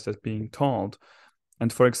stories that's being told.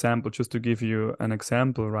 And for example, just to give you an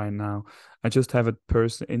example right now, I just have a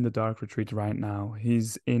person in the dark retreat right now.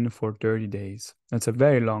 He's in for 30 days. That's a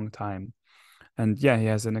very long time. And yeah, he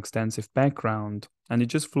has an extensive background, and he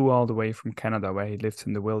just flew all the way from Canada, where he lives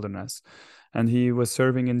in the wilderness. And he was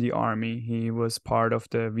serving in the army. He was part of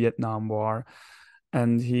the Vietnam War,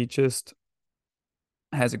 and he just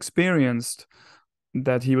has experienced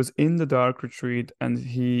that he was in the dark retreat, and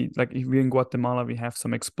we in Guatemala, we have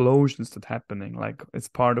some explosions that happening. Like, it's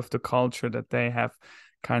part of the culture that they have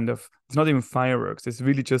kind of, it's not even fireworks. It's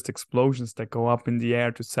really just explosions that go up in the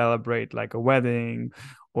air to celebrate like a wedding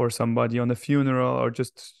or somebody on a funeral, or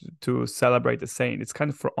just to celebrate a saint. It's kind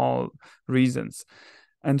of for all reasons.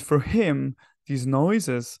 And for him, these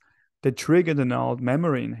noises, they triggered an old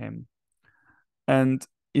memory in him. And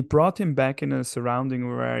it brought him back in a surrounding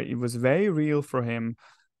where it was very real for him,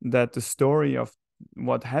 that the story of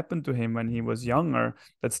what happened to him when he was younger,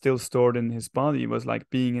 that's still stored in his body, was like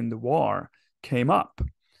being in the war, came up.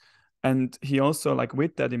 And he also, like,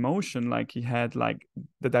 with that emotion, like, he had like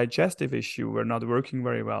the digestive issue were not working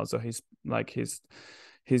very well, so his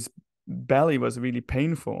belly was really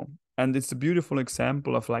painful. And it's a beautiful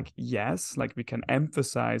example of like, yes, like we can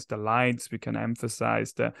emphasize the lights, we can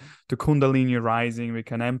emphasize the kundalini rising, we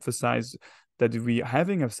can emphasize that we are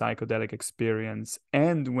having a psychedelic experience.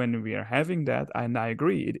 And when we are having that, and I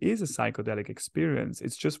agree, it is a psychedelic experience.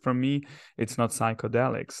 It's just, for me, it's not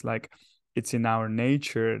psychedelics. Like, it's in our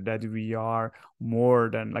nature that we are more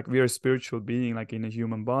than, like, we are a spiritual being, like in a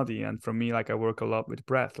human body. And for me, like, I work a lot with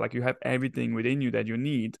breath. Like, you have everything within you that you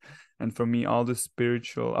need. And for me, all the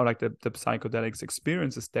spiritual, or like the psychedelics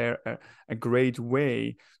experiences, they're a great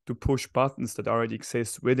way to push buttons that already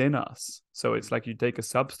exist within us. So it's like you take a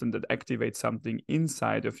substance that activates something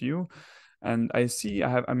inside of you. And I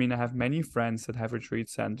have many friends that have retreat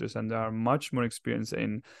centers, and they are much more experienced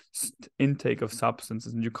in intake of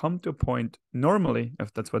substances. And you come to a point, normally,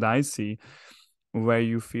 if that's what I see, where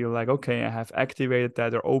you feel like, okay, I have activated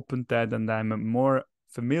that or opened that, and I'm more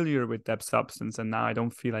familiar with that substance, and now I don't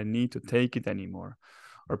feel I need to take it anymore.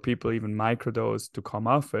 Or people even microdose to come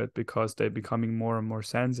off it because they're becoming more and more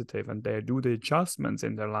sensitive, and they do the adjustments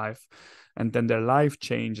in their life, and then their life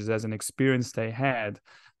changes as an experience they had.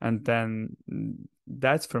 And then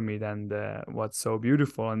that's, for me, then what's so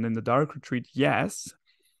beautiful. And in the dark retreat, yes,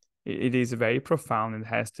 it is very profound. It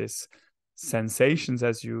has this sensations,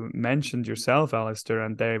 as you mentioned yourself, Alistair,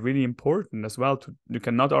 and they're really important as well. You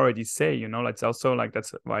cannot already say, it's also like,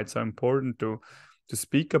 that's why it's so important to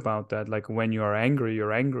speak about that. Like, when you are angry,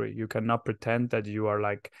 you're angry. You cannot pretend that you are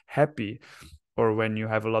like happy. Or when you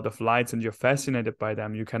have a lot of lights and you're fascinated by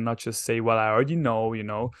them, you cannot just say, well, I already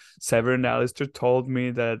know, Severin and Alistair told me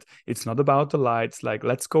that it's not about the lights. Like,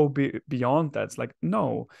 let's go beyond that. It's like,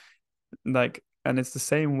 no, like, and it's the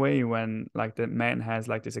same way when like the man has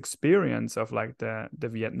like this experience of like the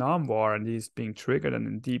Vietnam War, and he's being triggered and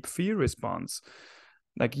in deep fear response.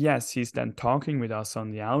 Like, yes, he's then talking with us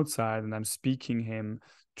on the outside, and I'm speaking him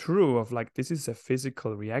through of like, this is a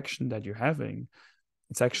physical reaction that you're having.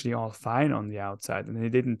 It's actually all fine on the outside. And he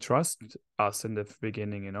didn't trust us in the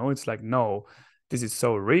beginning, It's like, no, this is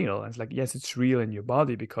so real. And it's like, yes, it's real in your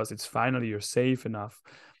body, because it's finally, you're safe enough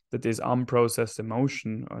that this unprocessed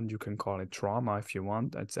emotion, and you can call it trauma if you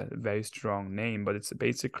want. It's a very strong name, but it's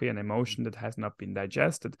basically an emotion that has not been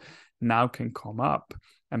digested, now can come up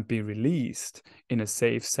and be released in a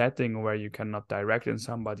safe setting where you cannot direct it on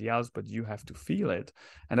somebody else, but you have to feel it.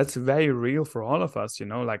 And that's very real for all of us,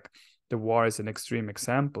 like, the war is an extreme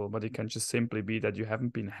example, but it can just simply be that you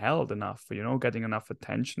haven't been held enough, getting enough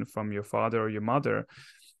attention from your father or your mother.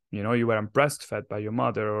 You weren't breastfed by your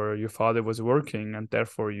mother, or your father was working, and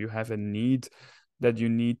therefore you have a need that you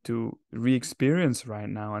need to re-experience right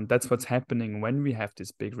now. And that's what's happening when we have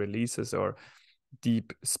these big releases or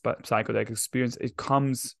deep psychedelic experience. It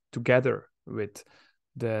comes together. with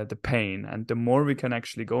the pain. And the more we can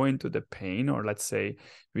actually go into the pain, or let's say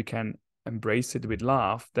we can embrace it with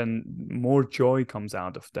love, then more joy comes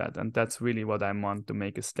out of that. And that's really what I want to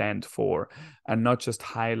make a stand for, and not just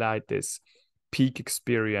highlight this peak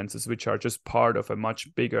experiences, which are just part of a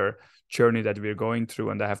much bigger journey that we're going through.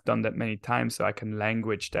 And I have done that many times, so I can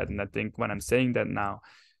language that. And I think when I'm saying that now,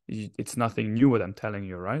 it's nothing new what I'm telling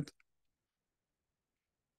you, right?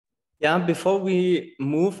 Yeah, before we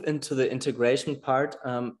move into the integration part,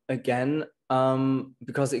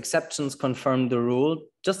 because exceptions confirm the rule,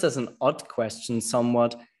 just as an odd question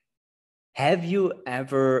somewhat, have you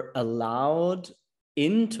ever allowed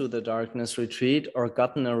into the darkness retreat or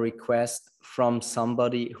gotten a request from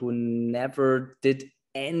somebody who never did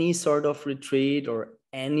any sort of retreat or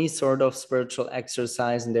any sort of spiritual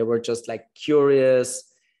exercise, and they were just like curious,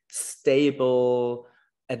 stable,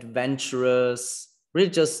 adventurous, really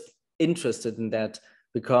just interested in that?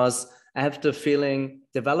 Because I have the feeling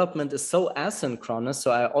development is so asynchronous,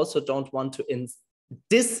 so I also don't want to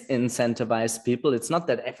disincentivize people. It's not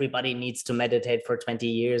that everybody needs to meditate for 20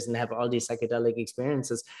 years and have all these psychedelic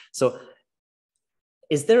experiences. So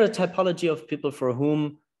is there a typology of people for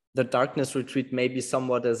whom the darkness retreat may be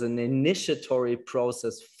somewhat as an initiatory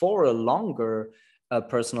process for a longer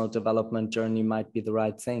personal development journey might be the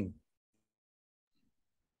right thing?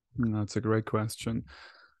 That's a great question.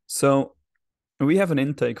 So we have an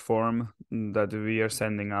intake form that we are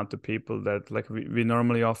sending out to people that like we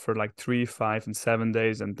normally offer like 3, 5, and 7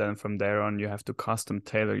 days. And then from there on, you have to custom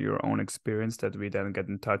tailor your own experience, that we then get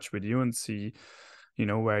in touch with you and see, you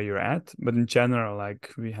know, where you're at. But in general,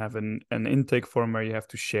 like we have an intake form where you have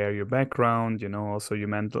to share your background, you know, also your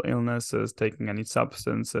mental illnesses, taking any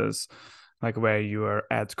substances, like where you are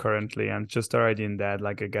at currently. And just already in that,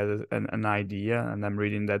 like I get an idea, and I'm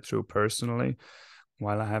reading that through personally,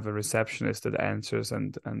 while I have a receptionist that answers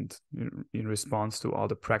and in response to all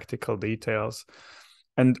the practical details.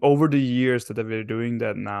 And over the years that we're doing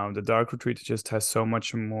that now, the dark retreat just has so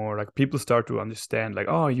much more, like people start to understand, like,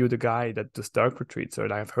 oh, you're the guy that does dark retreats,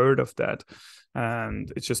 or I've heard of that.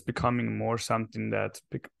 And it's just becoming more something that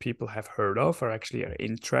people have heard of, or actually are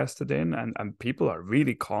interested in, and people are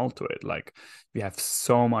really called to it. Like we have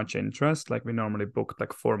so much interest, like we normally book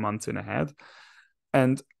like 4 months in ahead.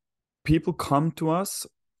 And people come to us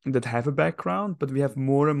that have a background, but we have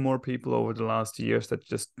more and more people over the last years that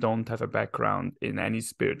just don't have a background in any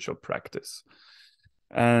spiritual practice.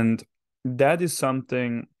 And that is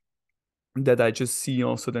something that I just see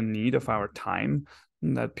also the need of our time,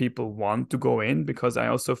 that people want to go in, because I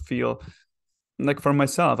also feel like for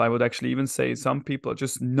myself, I would actually even say some people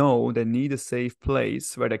just know they need a safe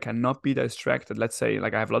place where they cannot be distracted. Let's say,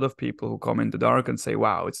 like I have a lot of people who come in the dark and say,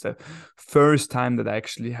 wow, it's the first time that I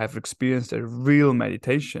actually have experienced a real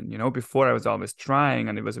meditation. You know, before I was always trying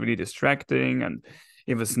and it was really distracting and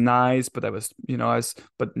it was nice, but I was, you know,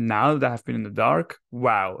 but now that I've been in the dark,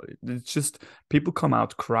 wow, it's just people come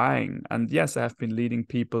out crying. And yes, I have been leading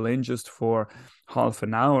people in just for half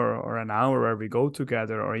an hour or an hour where we go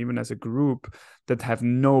together, or even as a group that have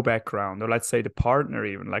no background, or let's say the partner,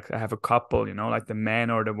 even like I have a couple, you know, like the man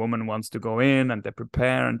or the woman wants to go in and they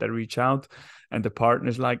prepare and they reach out, and the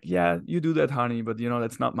partner's like, yeah, you do that, honey, but you know,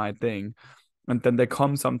 that's not my thing. And then they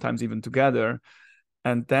come sometimes even together,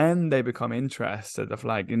 and then they become interested of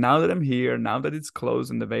like, now that I'm here, now that it's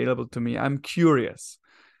closed and available to me, I'm curious,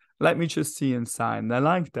 let me just see inside. And I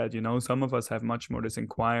like that, you know, some of us have much more this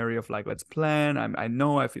inquiry of like, let's plan. I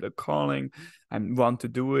know I feel a calling. I want to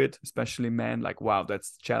do it, especially men, like, wow,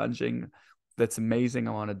 that's challenging. That's amazing.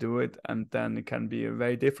 I want to do it. And then it can be a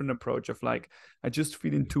very different approach of like, I just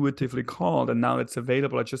feel intuitively called and now it's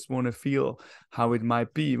available. I just want to feel how it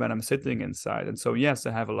might be when I'm sitting inside. And so, yes,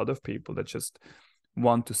 I have a lot of people that just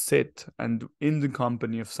want to sit, and in the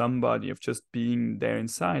company of somebody, of just being there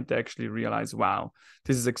inside, they actually realize, wow,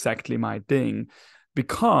 this is exactly my thing,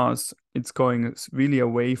 because it's going really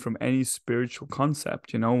away from any spiritual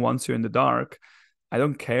concept. You know, once you're in the dark, I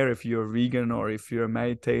don't care if you're vegan or if you're a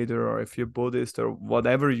meditator or if you're Buddhist or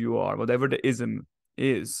whatever you are, whatever the ism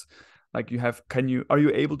is, like are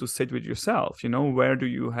you able to sit with yourself? You know, where do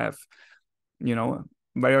you have, you know,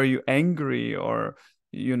 where are you angry, or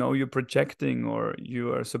you know, you're projecting or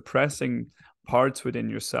you are suppressing parts within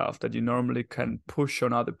yourself that you normally can push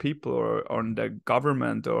on other people or on the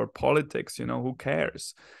government or politics? You know, who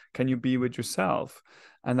cares? Can you be with yourself?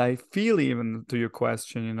 And I feel, even to your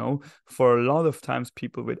question, you know, for a lot of times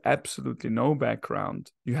people with absolutely no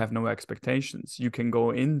background, you have no expectations, you can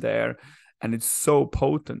go in there and it's so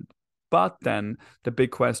potent. But then the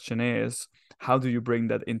big question is, how do you bring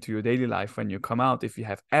that into your daily life when you come out if you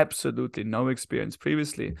have absolutely no experience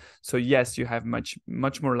previously? So yes, you have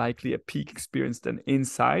much more likely a peak experience than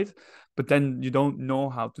inside, but then you don't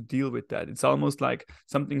know how to deal with that. It's almost like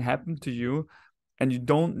something happened to you and you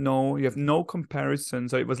don't know, you have no comparison.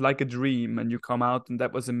 So it was like a dream and you come out and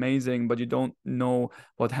that was amazing, but you don't know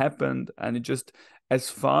what happened. And it just,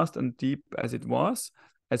 as fast and deep as it was,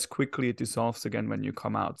 as quickly it dissolves again when you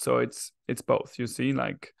come out. So it's both, you see,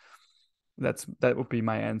 like that would be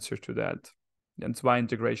my answer to that. That's why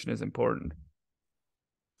integration is important.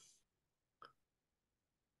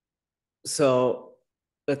 So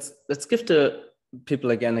let's give the people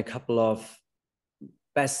again a couple of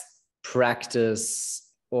best practice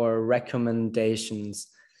or recommendations.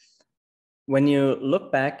 When you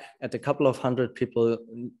look back at a couple of hundred people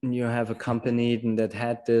you have accompanied and that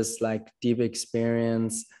had this like deep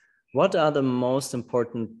experience, what are the most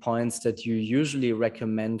important points that you usually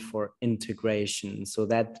recommend for integration? So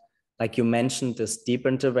that, like you mentioned, this deep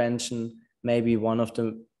intervention, maybe one of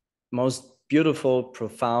the most beautiful,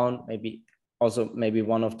 profound, maybe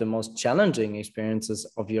one of the most challenging experiences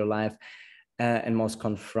of your life, and most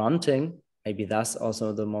confronting, maybe thus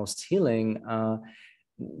also the most healing,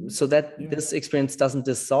 so that this experience doesn't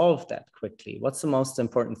dissolve that quickly. What's the most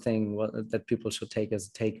important thing that people should take as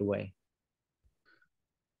a takeaway?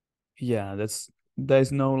 Yeah,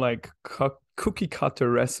 there's no like cookie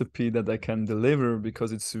cutter recipe that I can deliver,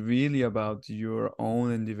 because it's really about your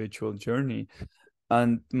own individual journey.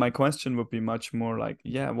 And my question would be much more like,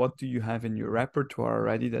 yeah, what do you have in your repertoire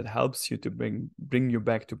already that helps you to bring you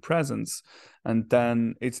back to presence? And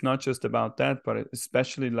then it's not just about that, but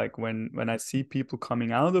especially like when I see people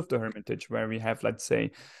coming out of the hermitage where we have, let's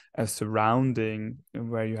say, a surrounding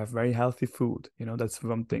where you have very healthy food, you know, that's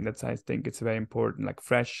one thing that I think it's very important, like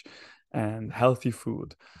fresh and healthy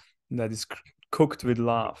food that is cooked with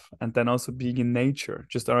love. And then also being in nature,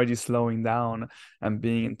 just already slowing down and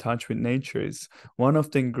being in touch with nature is one of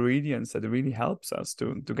the ingredients that really helps us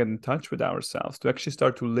to get in touch with ourselves, to actually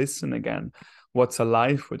start to listen again what's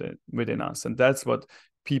alive within us. And that's what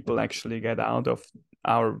people actually get out of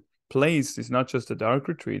our place. It's not just a dark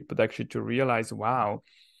retreat, but actually to realize, wow,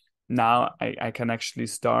 now I can actually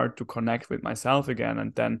start to connect with myself again.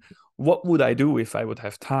 And then what would I do if I would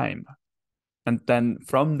have time? And then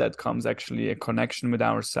from that comes actually a connection with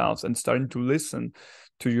ourselves and starting to listen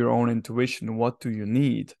to your own intuition. What do you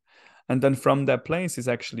need? And then from that place is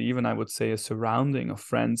actually, even I would say, a surrounding of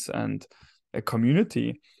friends and a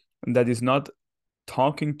community that is not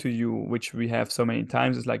talking to you, which we have so many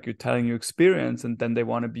times. It's like you're telling your experience and then they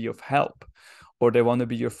want to be of help, or they want to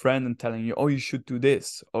be your friend and telling you, oh, you should do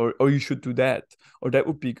this, or you should do that, or that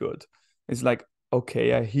would be good. It's like,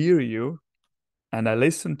 okay, I hear you and I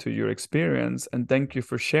listen to your experience and thank you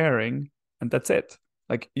for sharing. And that's it.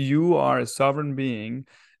 Like, you are a sovereign being,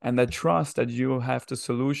 and I trust that you have the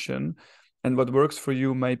solution. And what works for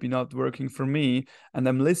you might be not working for me. And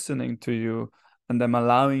I'm listening to you and I'm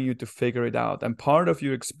allowing you to figure it out. I'm part of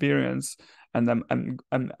your experience, and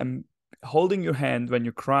I'm holding your hand when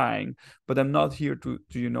you're crying, but I'm not here to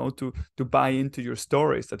you know to buy into your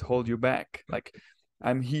stories that hold you back. Like,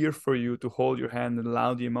 I'm here for you to hold your hand and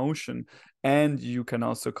allow the emotion, and you can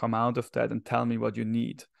also come out of that and tell me what you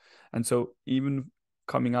need. And so even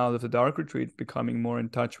coming out of the dark retreat, becoming more in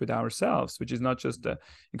touch with ourselves, which is not just the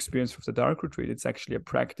experience of the dark retreat, it's actually a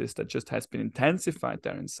practice that just has been intensified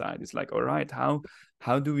there inside. It's like, all right,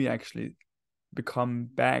 how do we actually become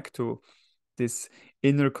back to this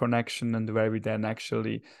inner connection, and where we then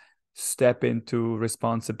actually step into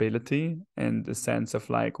responsibility in the sense of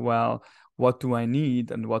like, well, what do I need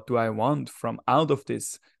and what do I want from out of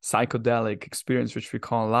this psychedelic experience which we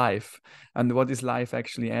call life, and what is life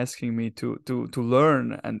actually asking me to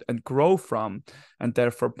learn and grow from. And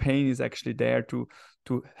therefore pain is actually there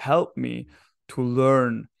to help me to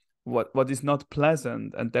learn what is not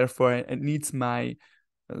pleasant, and therefore it needs my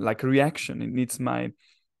like reaction, it needs my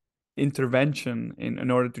intervention in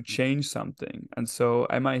order to change something. And so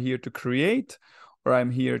am I here to create, or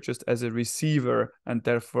I'm here just as a receiver, and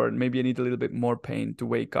therefore maybe I need a little bit more pain to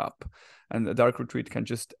wake up? And the dark retreat can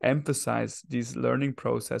just emphasize these learning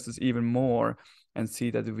processes even more, and see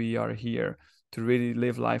that we are here to really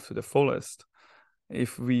live life to the fullest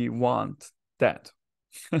if we want that.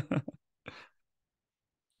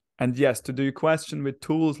 And yes, to do your question with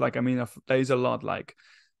tools, like, I mean, there's a lot, like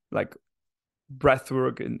breath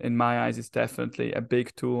work in my eyes is definitely a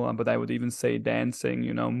big tool, but I would even say dancing,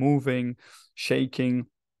 you know, moving, shaking,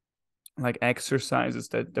 like exercises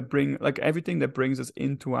that bring, like everything that brings us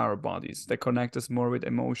into our bodies, that connect us more with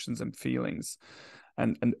emotions and feelings,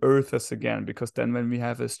 and earth us again, because then when we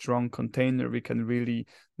have a strong container, we can really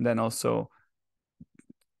then also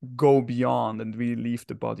go beyond and really leave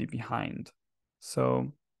the body behind.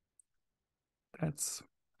 So that's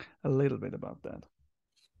a little bit about that.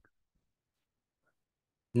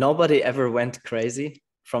 Nobody ever went crazy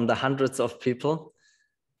from the hundreds of people.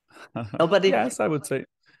 Nobody. Yes, I would say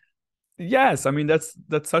yes. I mean, that's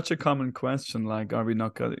such a common question. Like, are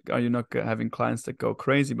you not having clients that go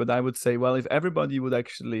crazy? But I would say, well, if everybody would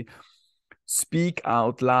actually speak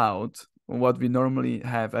out loud what we normally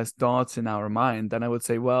have as thoughts in our mind, then I would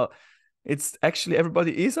say, well, it's actually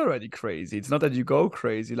everybody is already crazy. It's not that you go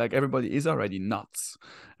crazy, like everybody is already nuts.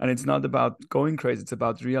 And it's not about going crazy, it's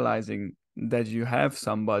about realizing that you have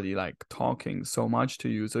somebody like talking so much to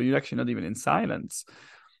you. So you're actually not even in silence.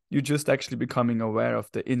 You're just actually becoming aware of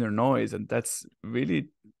the inner noise. And that's really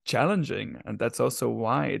challenging. And that's also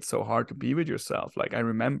why it's so hard to be with yourself. Like I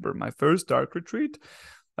remember my first dark retreat,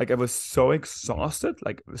 like I was so exhausted,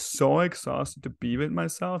 to be with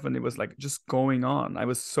myself, and it was like just going on. I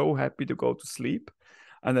was so happy to go to sleep,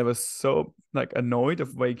 and I was so like annoyed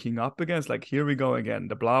of waking up again. It's like, here we go again,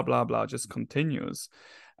 the blah blah blah just continues.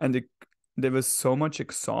 And there was so much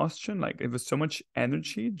exhaustion, like it was so much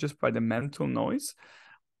energy just by the mental noise.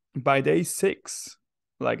 By day 6,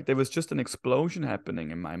 like there was just an explosion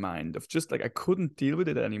happening in my mind of just like I couldn't deal with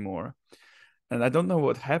it anymore. And I don't know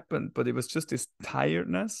what happened, but it was just this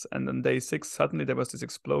tiredness. And on day 6, suddenly there was this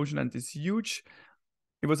explosion and this huge,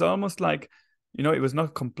 it was almost like, it was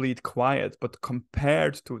not complete quiet, but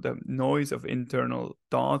compared to the noise of internal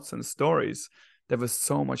thoughts and stories, there was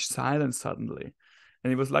so much silence suddenly.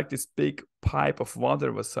 And it was like this big pipe of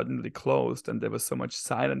water was suddenly closed, and there was so much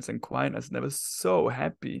silence and quietness. And I was so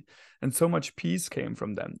happy, and so much peace came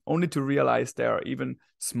from them, only to realize there are even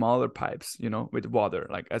smaller pipes, with water,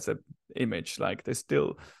 like as a image, like there's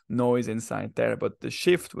still noise inside there, but the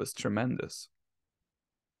shift was tremendous.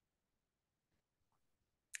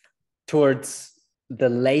 Towards the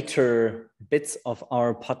later bits of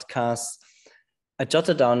our podcast, I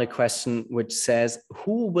jotted down a question which says,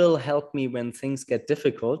 who will help me when things get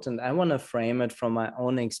difficult? And I want to frame it from my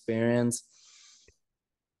own experience,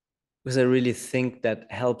 because I really think that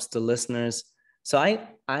helps the listeners. So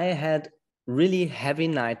I had really heavy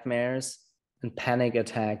nightmares and panic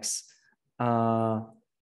attacks for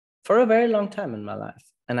a very long time in my life.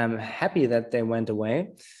 And I'm happy that they went away.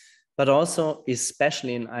 But also,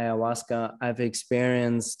 especially in ayahuasca, I've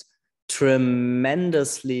experienced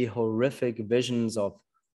tremendously horrific visions of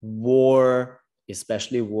war,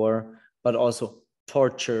 especially war, but also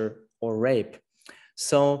torture or rape.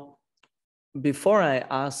 So before I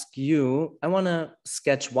ask you, I want to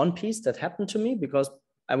sketch one piece that happened to me, because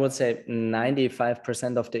I would say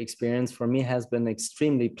 95% of the experience for me has been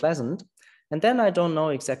extremely pleasant. And then I don't know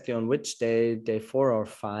exactly on which day 4 or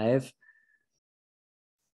 5,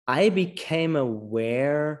 I became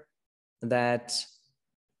aware that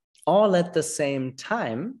all at the same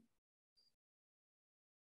time,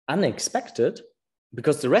 unexpected,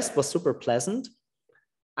 because the rest was super pleasant,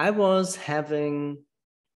 I was having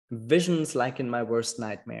visions like in my worst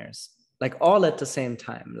nightmares, like all at the same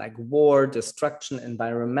time, like war, destruction,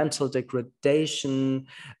 environmental degradation,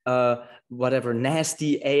 whatever,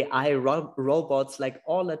 nasty AI robots, like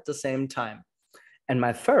all at the same time. And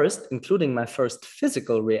including my first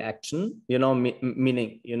physical reaction,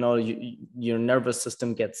 meaning, your nervous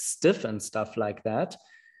system gets stiff and stuff like that,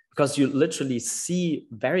 because you literally see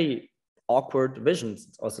very awkward visions.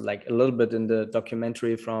 It's also like a little bit in the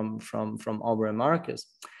documentary from Aubrey Marcus.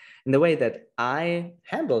 In the way that I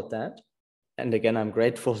handled that, and again, I'm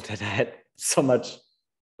grateful that I had so much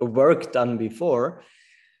work done before,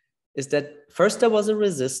 is that first there was a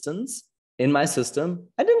resistance in my system.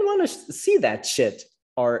 I didn't want to see that shit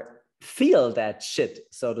or feel that shit,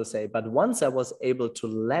 so to say. But once I was able to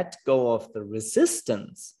let go of the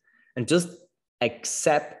resistance and just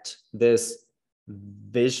accept this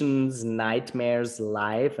visions, nightmares,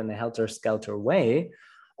 life in a helter-skelter way,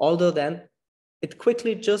 although then it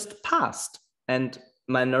quickly just passed. And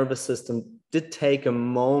my nervous system did take a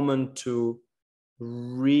moment to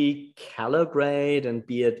recalibrate and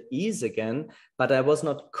be at ease again, but I was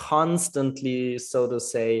not constantly, so to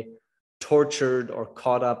say, tortured or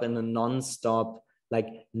caught up in a non-stop, like,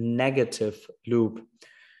 negative loop.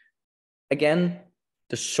 Again,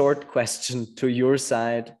 the short question to your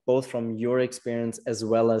side, both from your experience as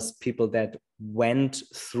well as people that went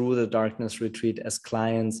through the darkness retreat as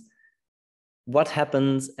clients, what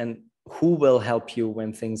happens and who will help you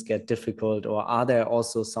when things get difficult? Or are there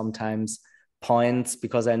also sometimes points,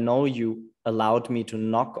 because I know you allowed me to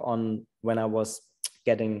knock on when I was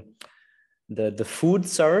getting the food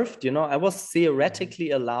served, I was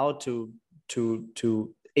theoretically allowed to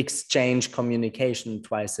exchange communication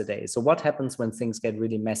twice a day. So what happens when things get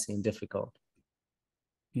really messy and difficult?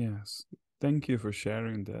 Yes. Thank you for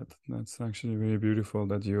sharing that. That's actually really beautiful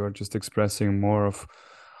that you are just expressing more of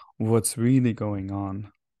what's really going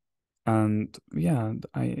on. And yeah,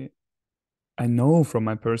 I know from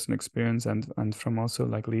my personal experience and from also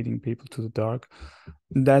like leading people to the dark,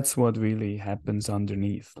 that's what really happens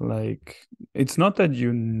underneath. Like it's not that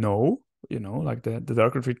like the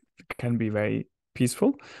dark retreat can be very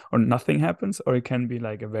peaceful or nothing happens, or it can be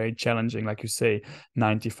like a very challenging, like you say,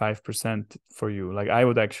 95% for you. Like I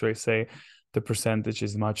would actually say the percentage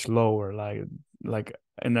is much lower. Like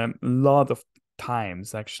in a lot of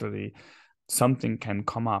times actually something can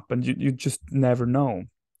come up and you just never know.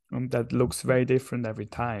 That looks very different every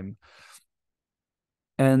time.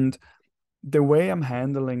 And the way I'm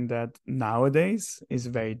handling that nowadays is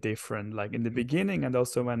very different. Like in the beginning, and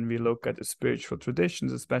also when we look at the spiritual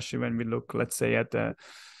traditions, especially when we look, let's say, at the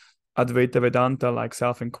Advaita Vedanta, like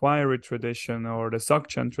self-inquiry tradition, or the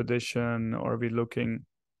Sakchan tradition, or we're looking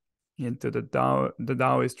into the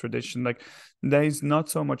Taoist tradition, like there is not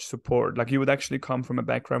so much support. Like you would actually come from a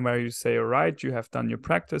background where you say, all right, you have done your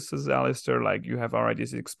practices, Alistair, like you have already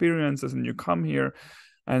these experiences and you come here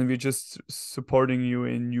and we're just supporting you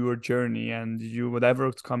in your journey, and you,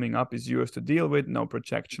 whatever's coming up is yours to deal with, no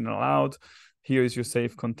projection allowed. Here is your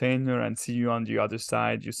safe container and see you on the other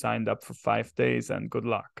side. You signed up for 5 days and good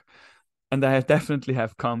luck. And I definitely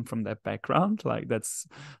have come from that background. Like that's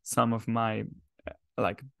some of my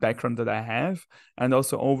like background that I have. And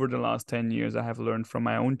also over the last 10 years, I have learned from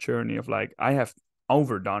my own journey of like, I have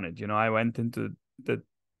overdone it. I went into the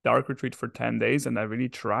dark retreat for 10 days and I really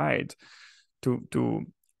tried to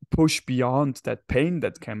push beyond that pain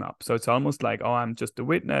that came up. So it's almost like, oh, I'm just a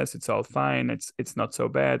witness. It's all fine. It's not so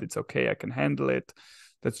bad. It's okay. I can handle it.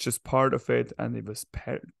 That's just part of it. And it was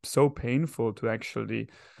so painful to actually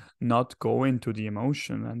not go into the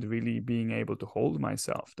emotion and really being able to hold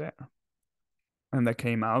myself there. And I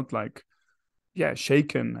came out like, yeah,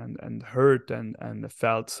 shaken and hurt and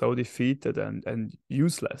felt so defeated and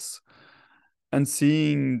useless. And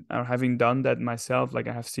seeing or having done that myself, like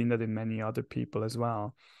I have seen that in many other people as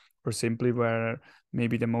well, or simply where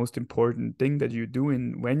maybe the most important thing that you do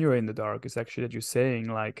when you're in the dark is actually that you're saying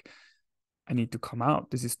like, I need to come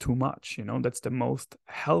out. This is too much. That's the most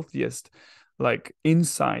healthiest like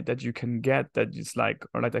insight that you can get. That is like,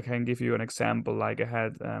 or like I can give you an example. Like I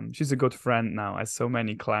had, she's a good friend now, as so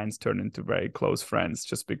many clients turn into very close friends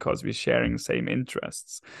just because we're sharing the same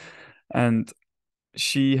interests. And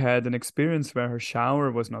she had an experience where her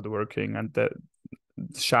shower was not working, and the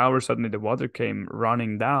shower, suddenly the water came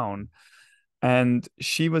running down, and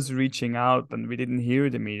she was reaching out and we didn't hear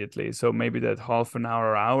it immediately. So maybe that half an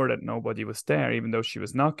hour or hour that nobody was there, even though she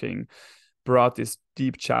was knocking, brought this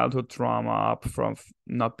deep childhood trauma up from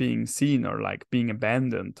not being seen or like being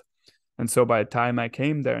abandoned. And so by the time I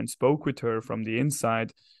came there and spoke with her from the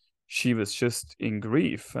inside, she was just in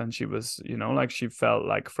grief. And she was, like she felt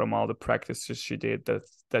like from all the practices she did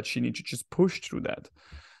that she needed to just push through that.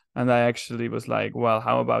 And I actually was like, well,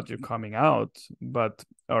 how about you coming out?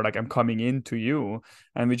 Or like, I'm coming into you.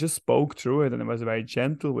 And we just spoke through it. And I was very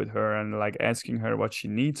gentle with her and like asking her what she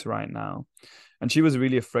needs right now. And she was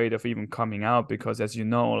really afraid of even coming out because, as you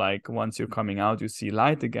know, like once you're coming out, you see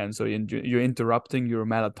light again. So you're interrupting your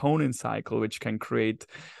melatonin cycle, which can create,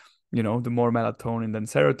 the more melatonin than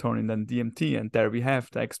serotonin than DMT. And there we have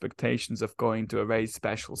the expectations of going to a very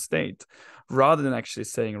special state, rather than actually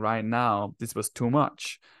saying right now, this was too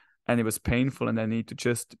much and it was painful and I need to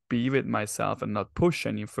just be with myself and not push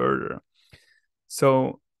any further.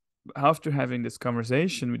 So after having this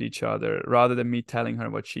conversation with each other, rather than me telling her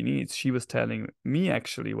what she needs, she was telling me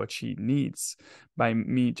actually what she needs by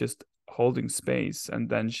me just holding space. And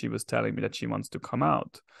then she was telling me that she wants to come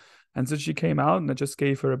out. And so she came out and I just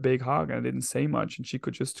gave her a big hug and I didn't say much and she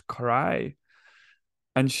could just cry.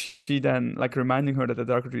 And she then, like, reminding her that the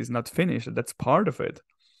dark retreat is not finished, that's part of it.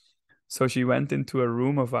 So she went into a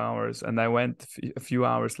room of ours and I went a few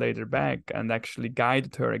hours later back and actually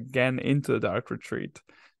guided her again into the dark retreat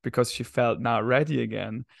because she felt now ready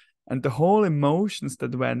again. And the whole emotions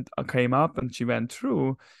that came up and she went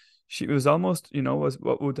through, she was almost, was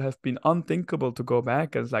what would have been unthinkable to go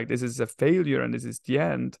back as like, this is a failure and this is the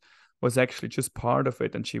end, was actually just part of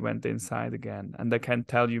it. And she went inside again. And I can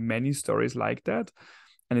tell you many stories like that.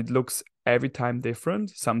 And it looks every time different.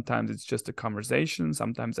 Sometimes it's just a conversation.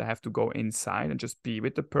 Sometimes I have to go inside and just be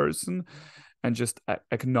with the person and just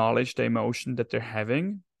acknowledge the emotion that they're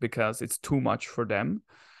having because it's too much for them.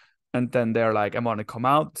 And then they're like, I want to come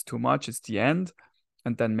out. It's too much. It's the end.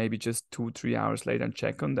 and then maybe just 2-3 hours later and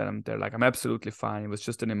check on them, they're like, I'm absolutely fine. It was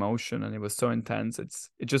just an emotion and it was so intense.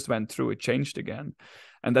 It just went through, it changed again.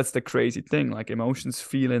 And that's the crazy thing. Like emotions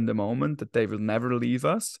feel in the moment that they will never leave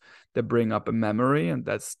us. They bring up a memory, and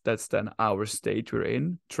that's then our state we're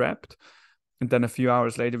in, trapped. And then a few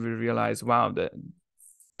hours later, we realize, wow, that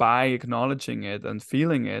by acknowledging it and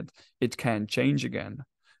feeling it, it can change again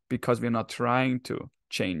because we're not trying to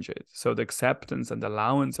change it. So the acceptance and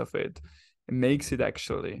allowance of it makes it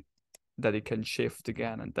actually that it can shift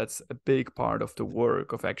again. And that's a big part of the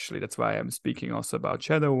work of actually, that's why I'm speaking also about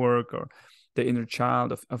shadow work or the inner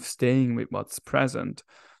child of staying with what's present.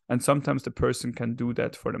 And sometimes the person can do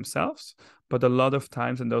that for themselves, but a lot of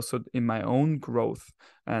times, and also in my own growth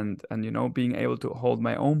and being able to hold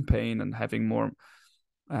my own pain and having more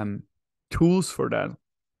tools for that,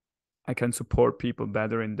 I can support people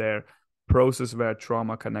better in their process where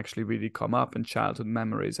trauma can actually really come up in childhood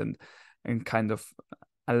memories, and kind of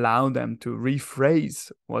allow them to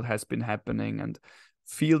rephrase what has been happening and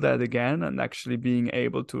feel that again, and actually being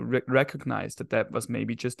able to recognize that was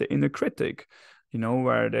maybe just the inner critic,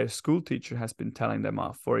 where their school teacher has been telling them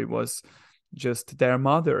off, or it was just their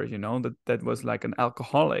mother, that was like an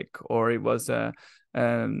alcoholic, or it was a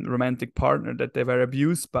romantic partner that they were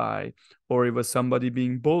abused by, or it was somebody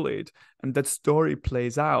being bullied, and that story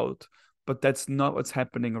plays out. But that's not what's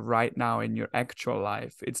happening right now in your actual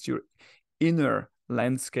life. It's your inner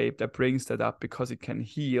landscape that brings that up, because it can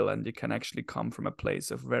heal, and it can actually come from a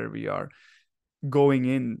place of where we are going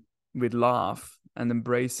in with love and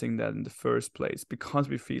embracing that in the first place, because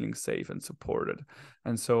we're feeling safe and supported.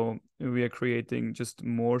 And so we are creating just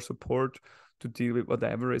more support to deal with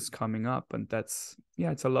whatever is coming up. And that's,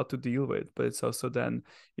 it's a lot to deal with, but it's also then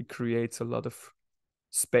it creates a lot of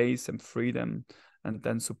space and freedom, and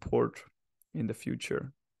then support in the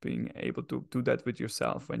future, being able to do that with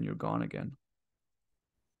yourself when you're gone again.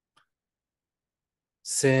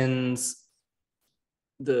 Since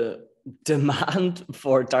the demand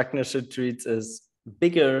for darkness retreats is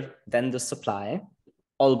bigger than the supply,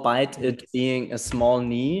 albeit it being a small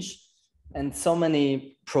niche, and so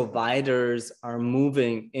many providers are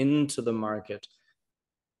moving into the market.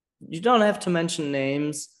 You don't have to mention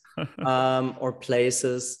names or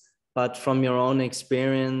places, but from your own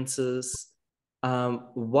experiences,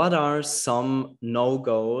 what are some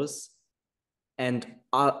no-goes? And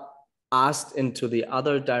asked into the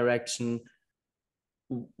other direction,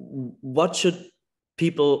 what should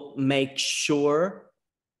people make sure,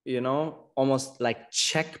 almost like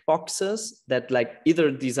check boxes, that like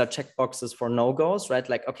either these are check boxes for no-goes, right?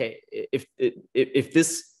 Like, okay, if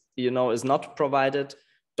this, is not provided,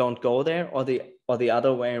 don't go there, or the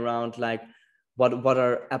other way around, like what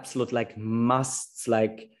are absolute like musts,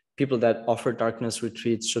 like people that offer darkness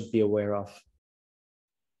retreats should be aware of?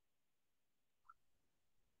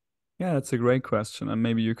 Yeah, that's a great question. And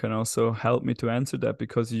maybe you can also help me to answer that,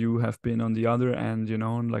 because you have been on the other end,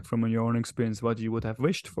 like from your own experience, what you would have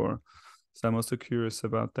wished for. So I'm also curious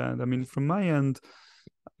about that. I mean, from my end,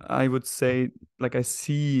 I would say, like, I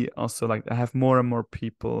see also, like, I have more and more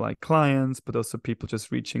people, like clients, but also people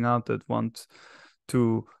just reaching out that want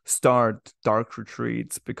to start dark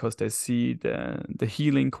retreats because they see the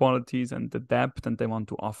healing qualities and the depth, and they want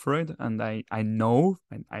to offer it. And I know,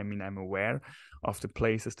 and I mean, I'm aware of the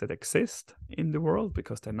places that exist in the world,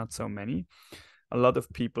 because there are not so many. A lot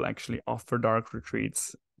of people actually offer dark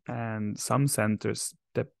retreats, and some centers,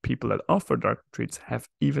 the people that offer dark retreats have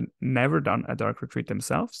even never done a dark retreat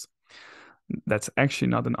themselves. That's actually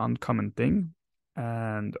not an uncommon thing,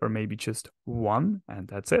 or maybe just one, and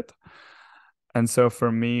that's it. And so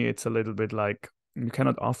for me, it's a little bit like, you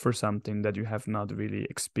cannot offer something that you have not really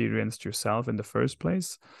experienced yourself in the first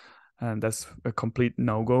place. And that's a complete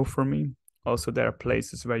no-go for me. Also, there are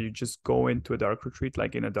places where you just go into a dark retreat,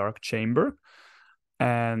 like in a dark chamber.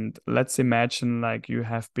 And let's imagine like you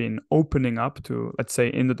have been opening up to, let's say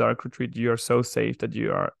in the dark retreat, you are so safe that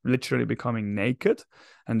you are literally becoming naked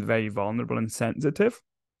and very vulnerable and sensitive.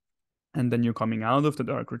 And then you're coming out of the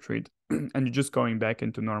dark retreat and you're just going back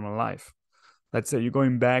into normal life. Let's say you're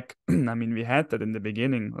going back. I mean, we had that in the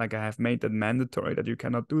beginning. Like, I have made that mandatory that you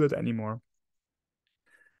cannot do that anymore.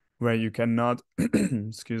 Where you cannot,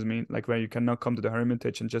 excuse me, like where you cannot come to the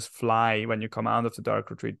hermitage and just fly when you come out of the dark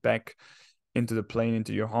retreat back into the plane,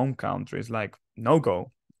 into your home country. Is like no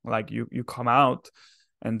go. Like you come out,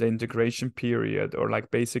 and the integration period, or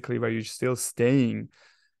like basically where you're still staying,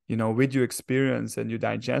 with your experience and you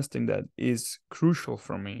digesting that, is crucial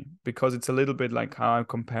for me, because it's a little bit like how I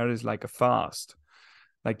compare it is like a fast.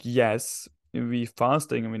 Like, yes, we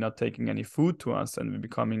fasting and we're not taking any food to us, and we're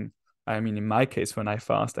becoming, I mean, in my case, when I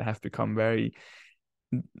fast, I have become very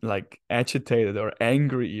like agitated or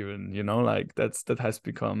angry even, you know, like that has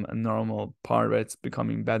become a normal part where it's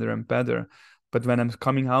becoming better and better. But when I'm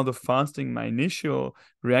coming out of fasting, my initial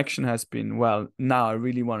reaction has been, well, now I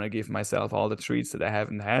really want to give myself all the treats that I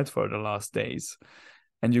haven't had for the last days.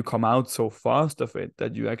 And you come out so fast of it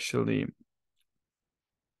that you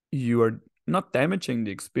are not damaging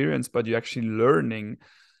the experience, but you're actually learning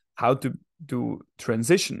how to do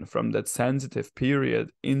transition from that sensitive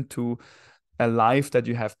period into a life that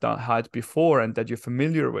you have had before and that you're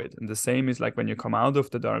familiar with. And the same is like when you come out of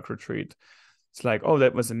the dark retreat, it's like, oh,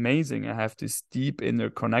 that was amazing. I have this deep inner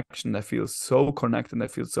connection. I feel so connected. I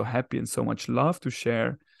feel so happy and so much love to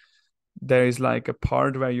share. There is like a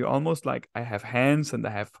part where you almost like, I have hands and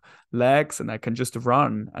I have legs and I can just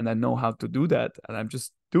run and I know how to do that. And I'm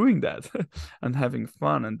just doing that and having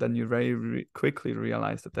fun. And then you very quickly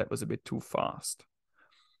realize that that was a bit too fast.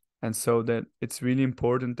 And so that it's really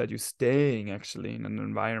important that you're staying actually in an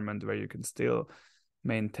environment where you can still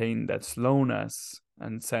maintain that slowness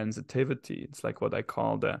and sensitivity. It's like what I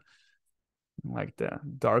call the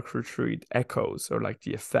dark retreat echoes, or like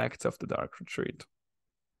the effects of the dark retreat.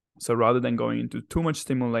 So rather than going into too much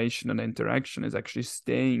stimulation and interaction, is actually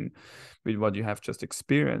staying with what you have just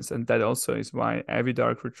experienced. And that also is why every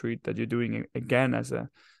dark retreat that you're doing again as a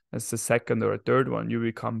second or a third one, you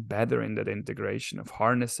become better in that integration of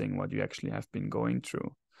harnessing what you actually have been going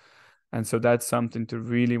through. And so that's something to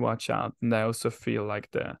really watch out. And I also feel like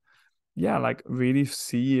like really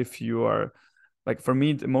see if you are, like, for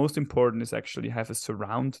me, the most important is actually have a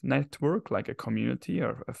surround network, like a community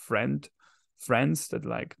or a friends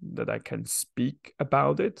that I can speak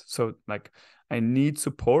about it. So like I need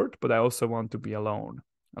support, but I also want to be alone.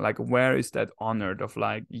 Like, where is that honored of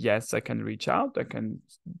like, yes, I can reach out, I can,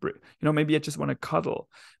 maybe I just want to cuddle,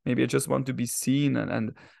 maybe I just want to be seen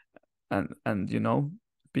and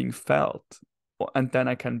being felt, and then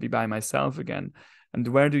I can be by myself again. And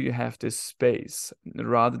where do you have this space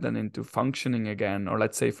rather than into functioning again? Or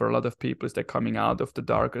let's say for a lot of people, is they're coming out of the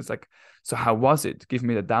dark, it's like, so how was it? Give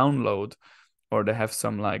me the download. Or they have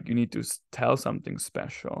some, like, you need to tell something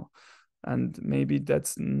special. And maybe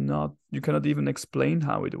that's not, you cannot even explain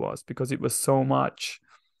how it was, because it was so much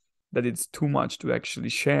that it's too much to actually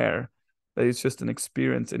share, that it's just an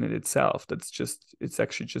experience in it itself. It's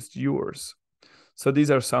actually just yours. So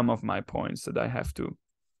these are some of my points that I have to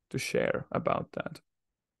share about that.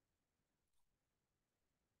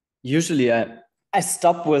 Usually I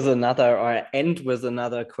stop with another, or I end with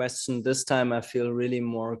another question. This time I feel really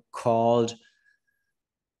more called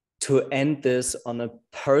to end this on a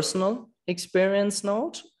personal experience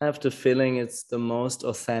note. I have the feeling it's the most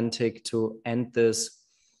authentic to end this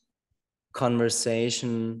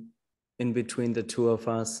conversation in between the two of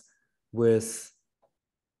us with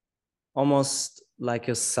almost like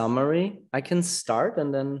a summary. I can start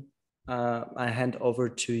and then I hand over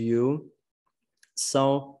to you.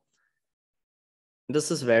 So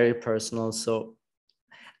this is very personal. So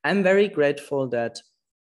I'm very grateful that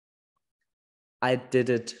I did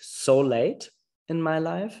it so late in my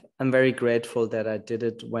life. I'm very grateful that I did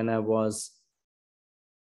it when I was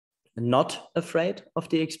not afraid of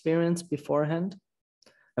the experience beforehand.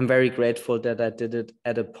 I'm very grateful that I did it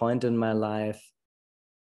at a point in my life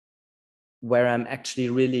where I'm actually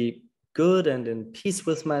really good and in peace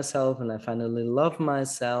with myself, and I finally love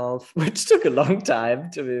myself, which took a long time,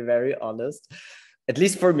 to be very honest. At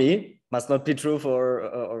least for me, must not be true for,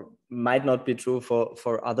 or might not be true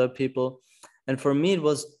for other people. And for me, it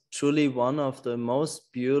was truly one of the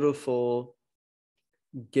most beautiful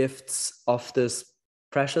gifts of this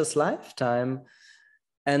precious lifetime.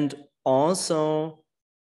 And also,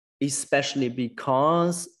 especially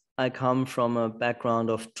because I come from a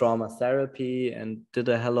background of trauma therapy and did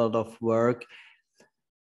a hell lot of work,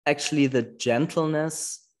 actually the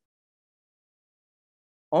gentleness,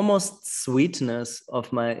 almost sweetness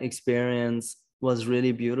of my experience was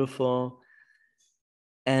really beautiful.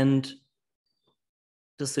 And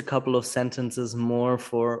just a couple of sentences more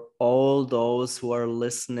for all those who are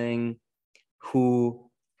listening,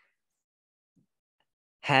 who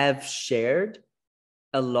have shared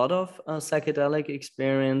a lot of psychedelic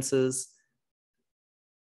experiences.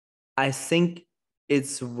 I think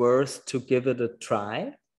it's worth to give it a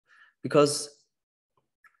try, because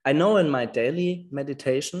I know in my daily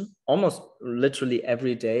meditation, almost literally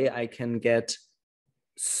every day, I can get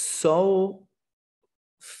so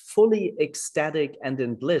fully ecstatic and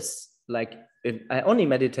in bliss. Like I only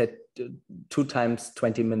meditate 2 times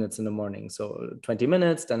 20 minutes in the morning. So 20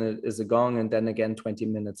 minutes, then it is a gong, and then again 20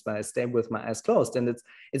 minutes, but I stay with my eyes closed. And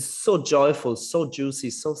it's so joyful, so juicy,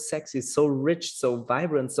 so sexy, so rich, so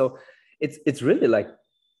vibrant. So it's really like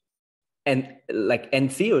and like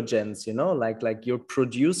entheogens, you know, like you're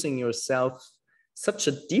producing yourself such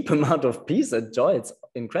a deep amount of peace and joy. It's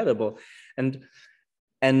incredible.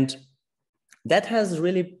 And that has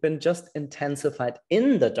really been just intensified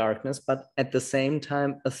in the darkness, but at the same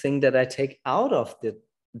time, a thing that I take out of the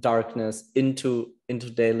darkness into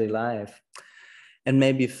daily life. And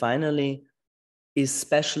maybe finally,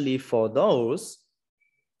 especially for those,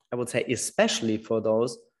 I would say, especially for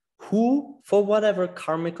those who, for whatever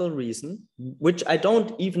karmical reason, which I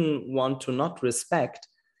don't even want to not respect,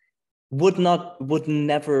 would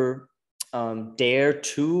never dare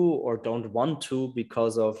to or don't want to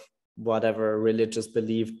because of whatever religious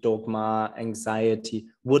belief, dogma, anxiety,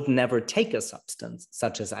 would never take a substance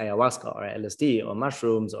such as ayahuasca or LSD or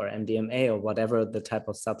mushrooms or MDMA or whatever the type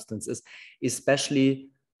of substance is, especially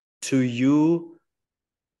to you.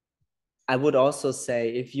 I would also say,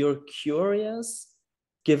 if you're curious,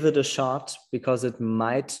 give it a shot, because it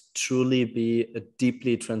might truly be a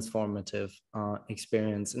deeply transformative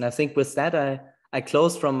experience. And I think with that, I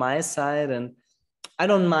close from my side, and I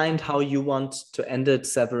don't mind how you want to end it,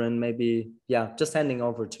 Severin. Maybe, yeah, just handing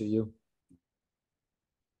over to you.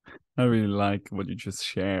 I really like what you just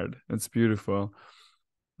shared. It's beautiful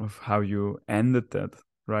of how you ended that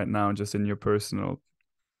right now, just in your personal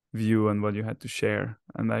view and what you had to share.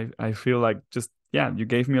 And I feel like just, yeah, you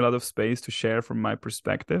gave me a lot of space to share from my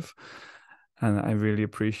perspective. And I really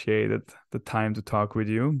appreciated the time to talk with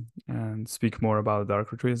you and speak more about the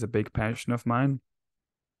dark retreat. It's a big passion of mine.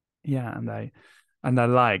 Yeah, and I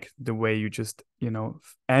like the way you just,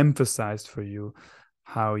 emphasized for you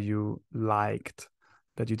how you liked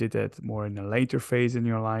that you did it more in a later phase in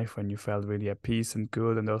your life when you felt really at peace and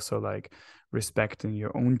good, and also like respecting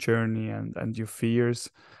your own journey and your fears,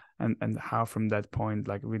 and how from that point,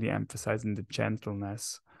 like really emphasizing the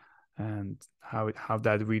gentleness and how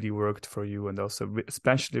that really worked for you, and also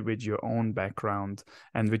especially with your own background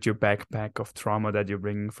and with your backpack of trauma that you're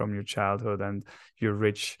bringing from your childhood and your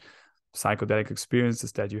rich psychedelic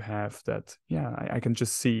experiences that you have. That, yeah, I can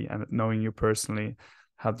just see, and knowing you personally,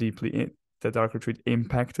 how deeply the dark retreat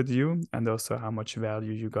impacted you, and also how much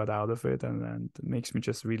value you got out of it, and it makes me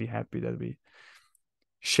just really happy that we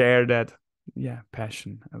share that, yeah,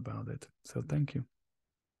 passion about it. So thank you.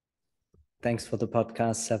 Thanks for the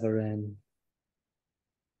podcast, Severin.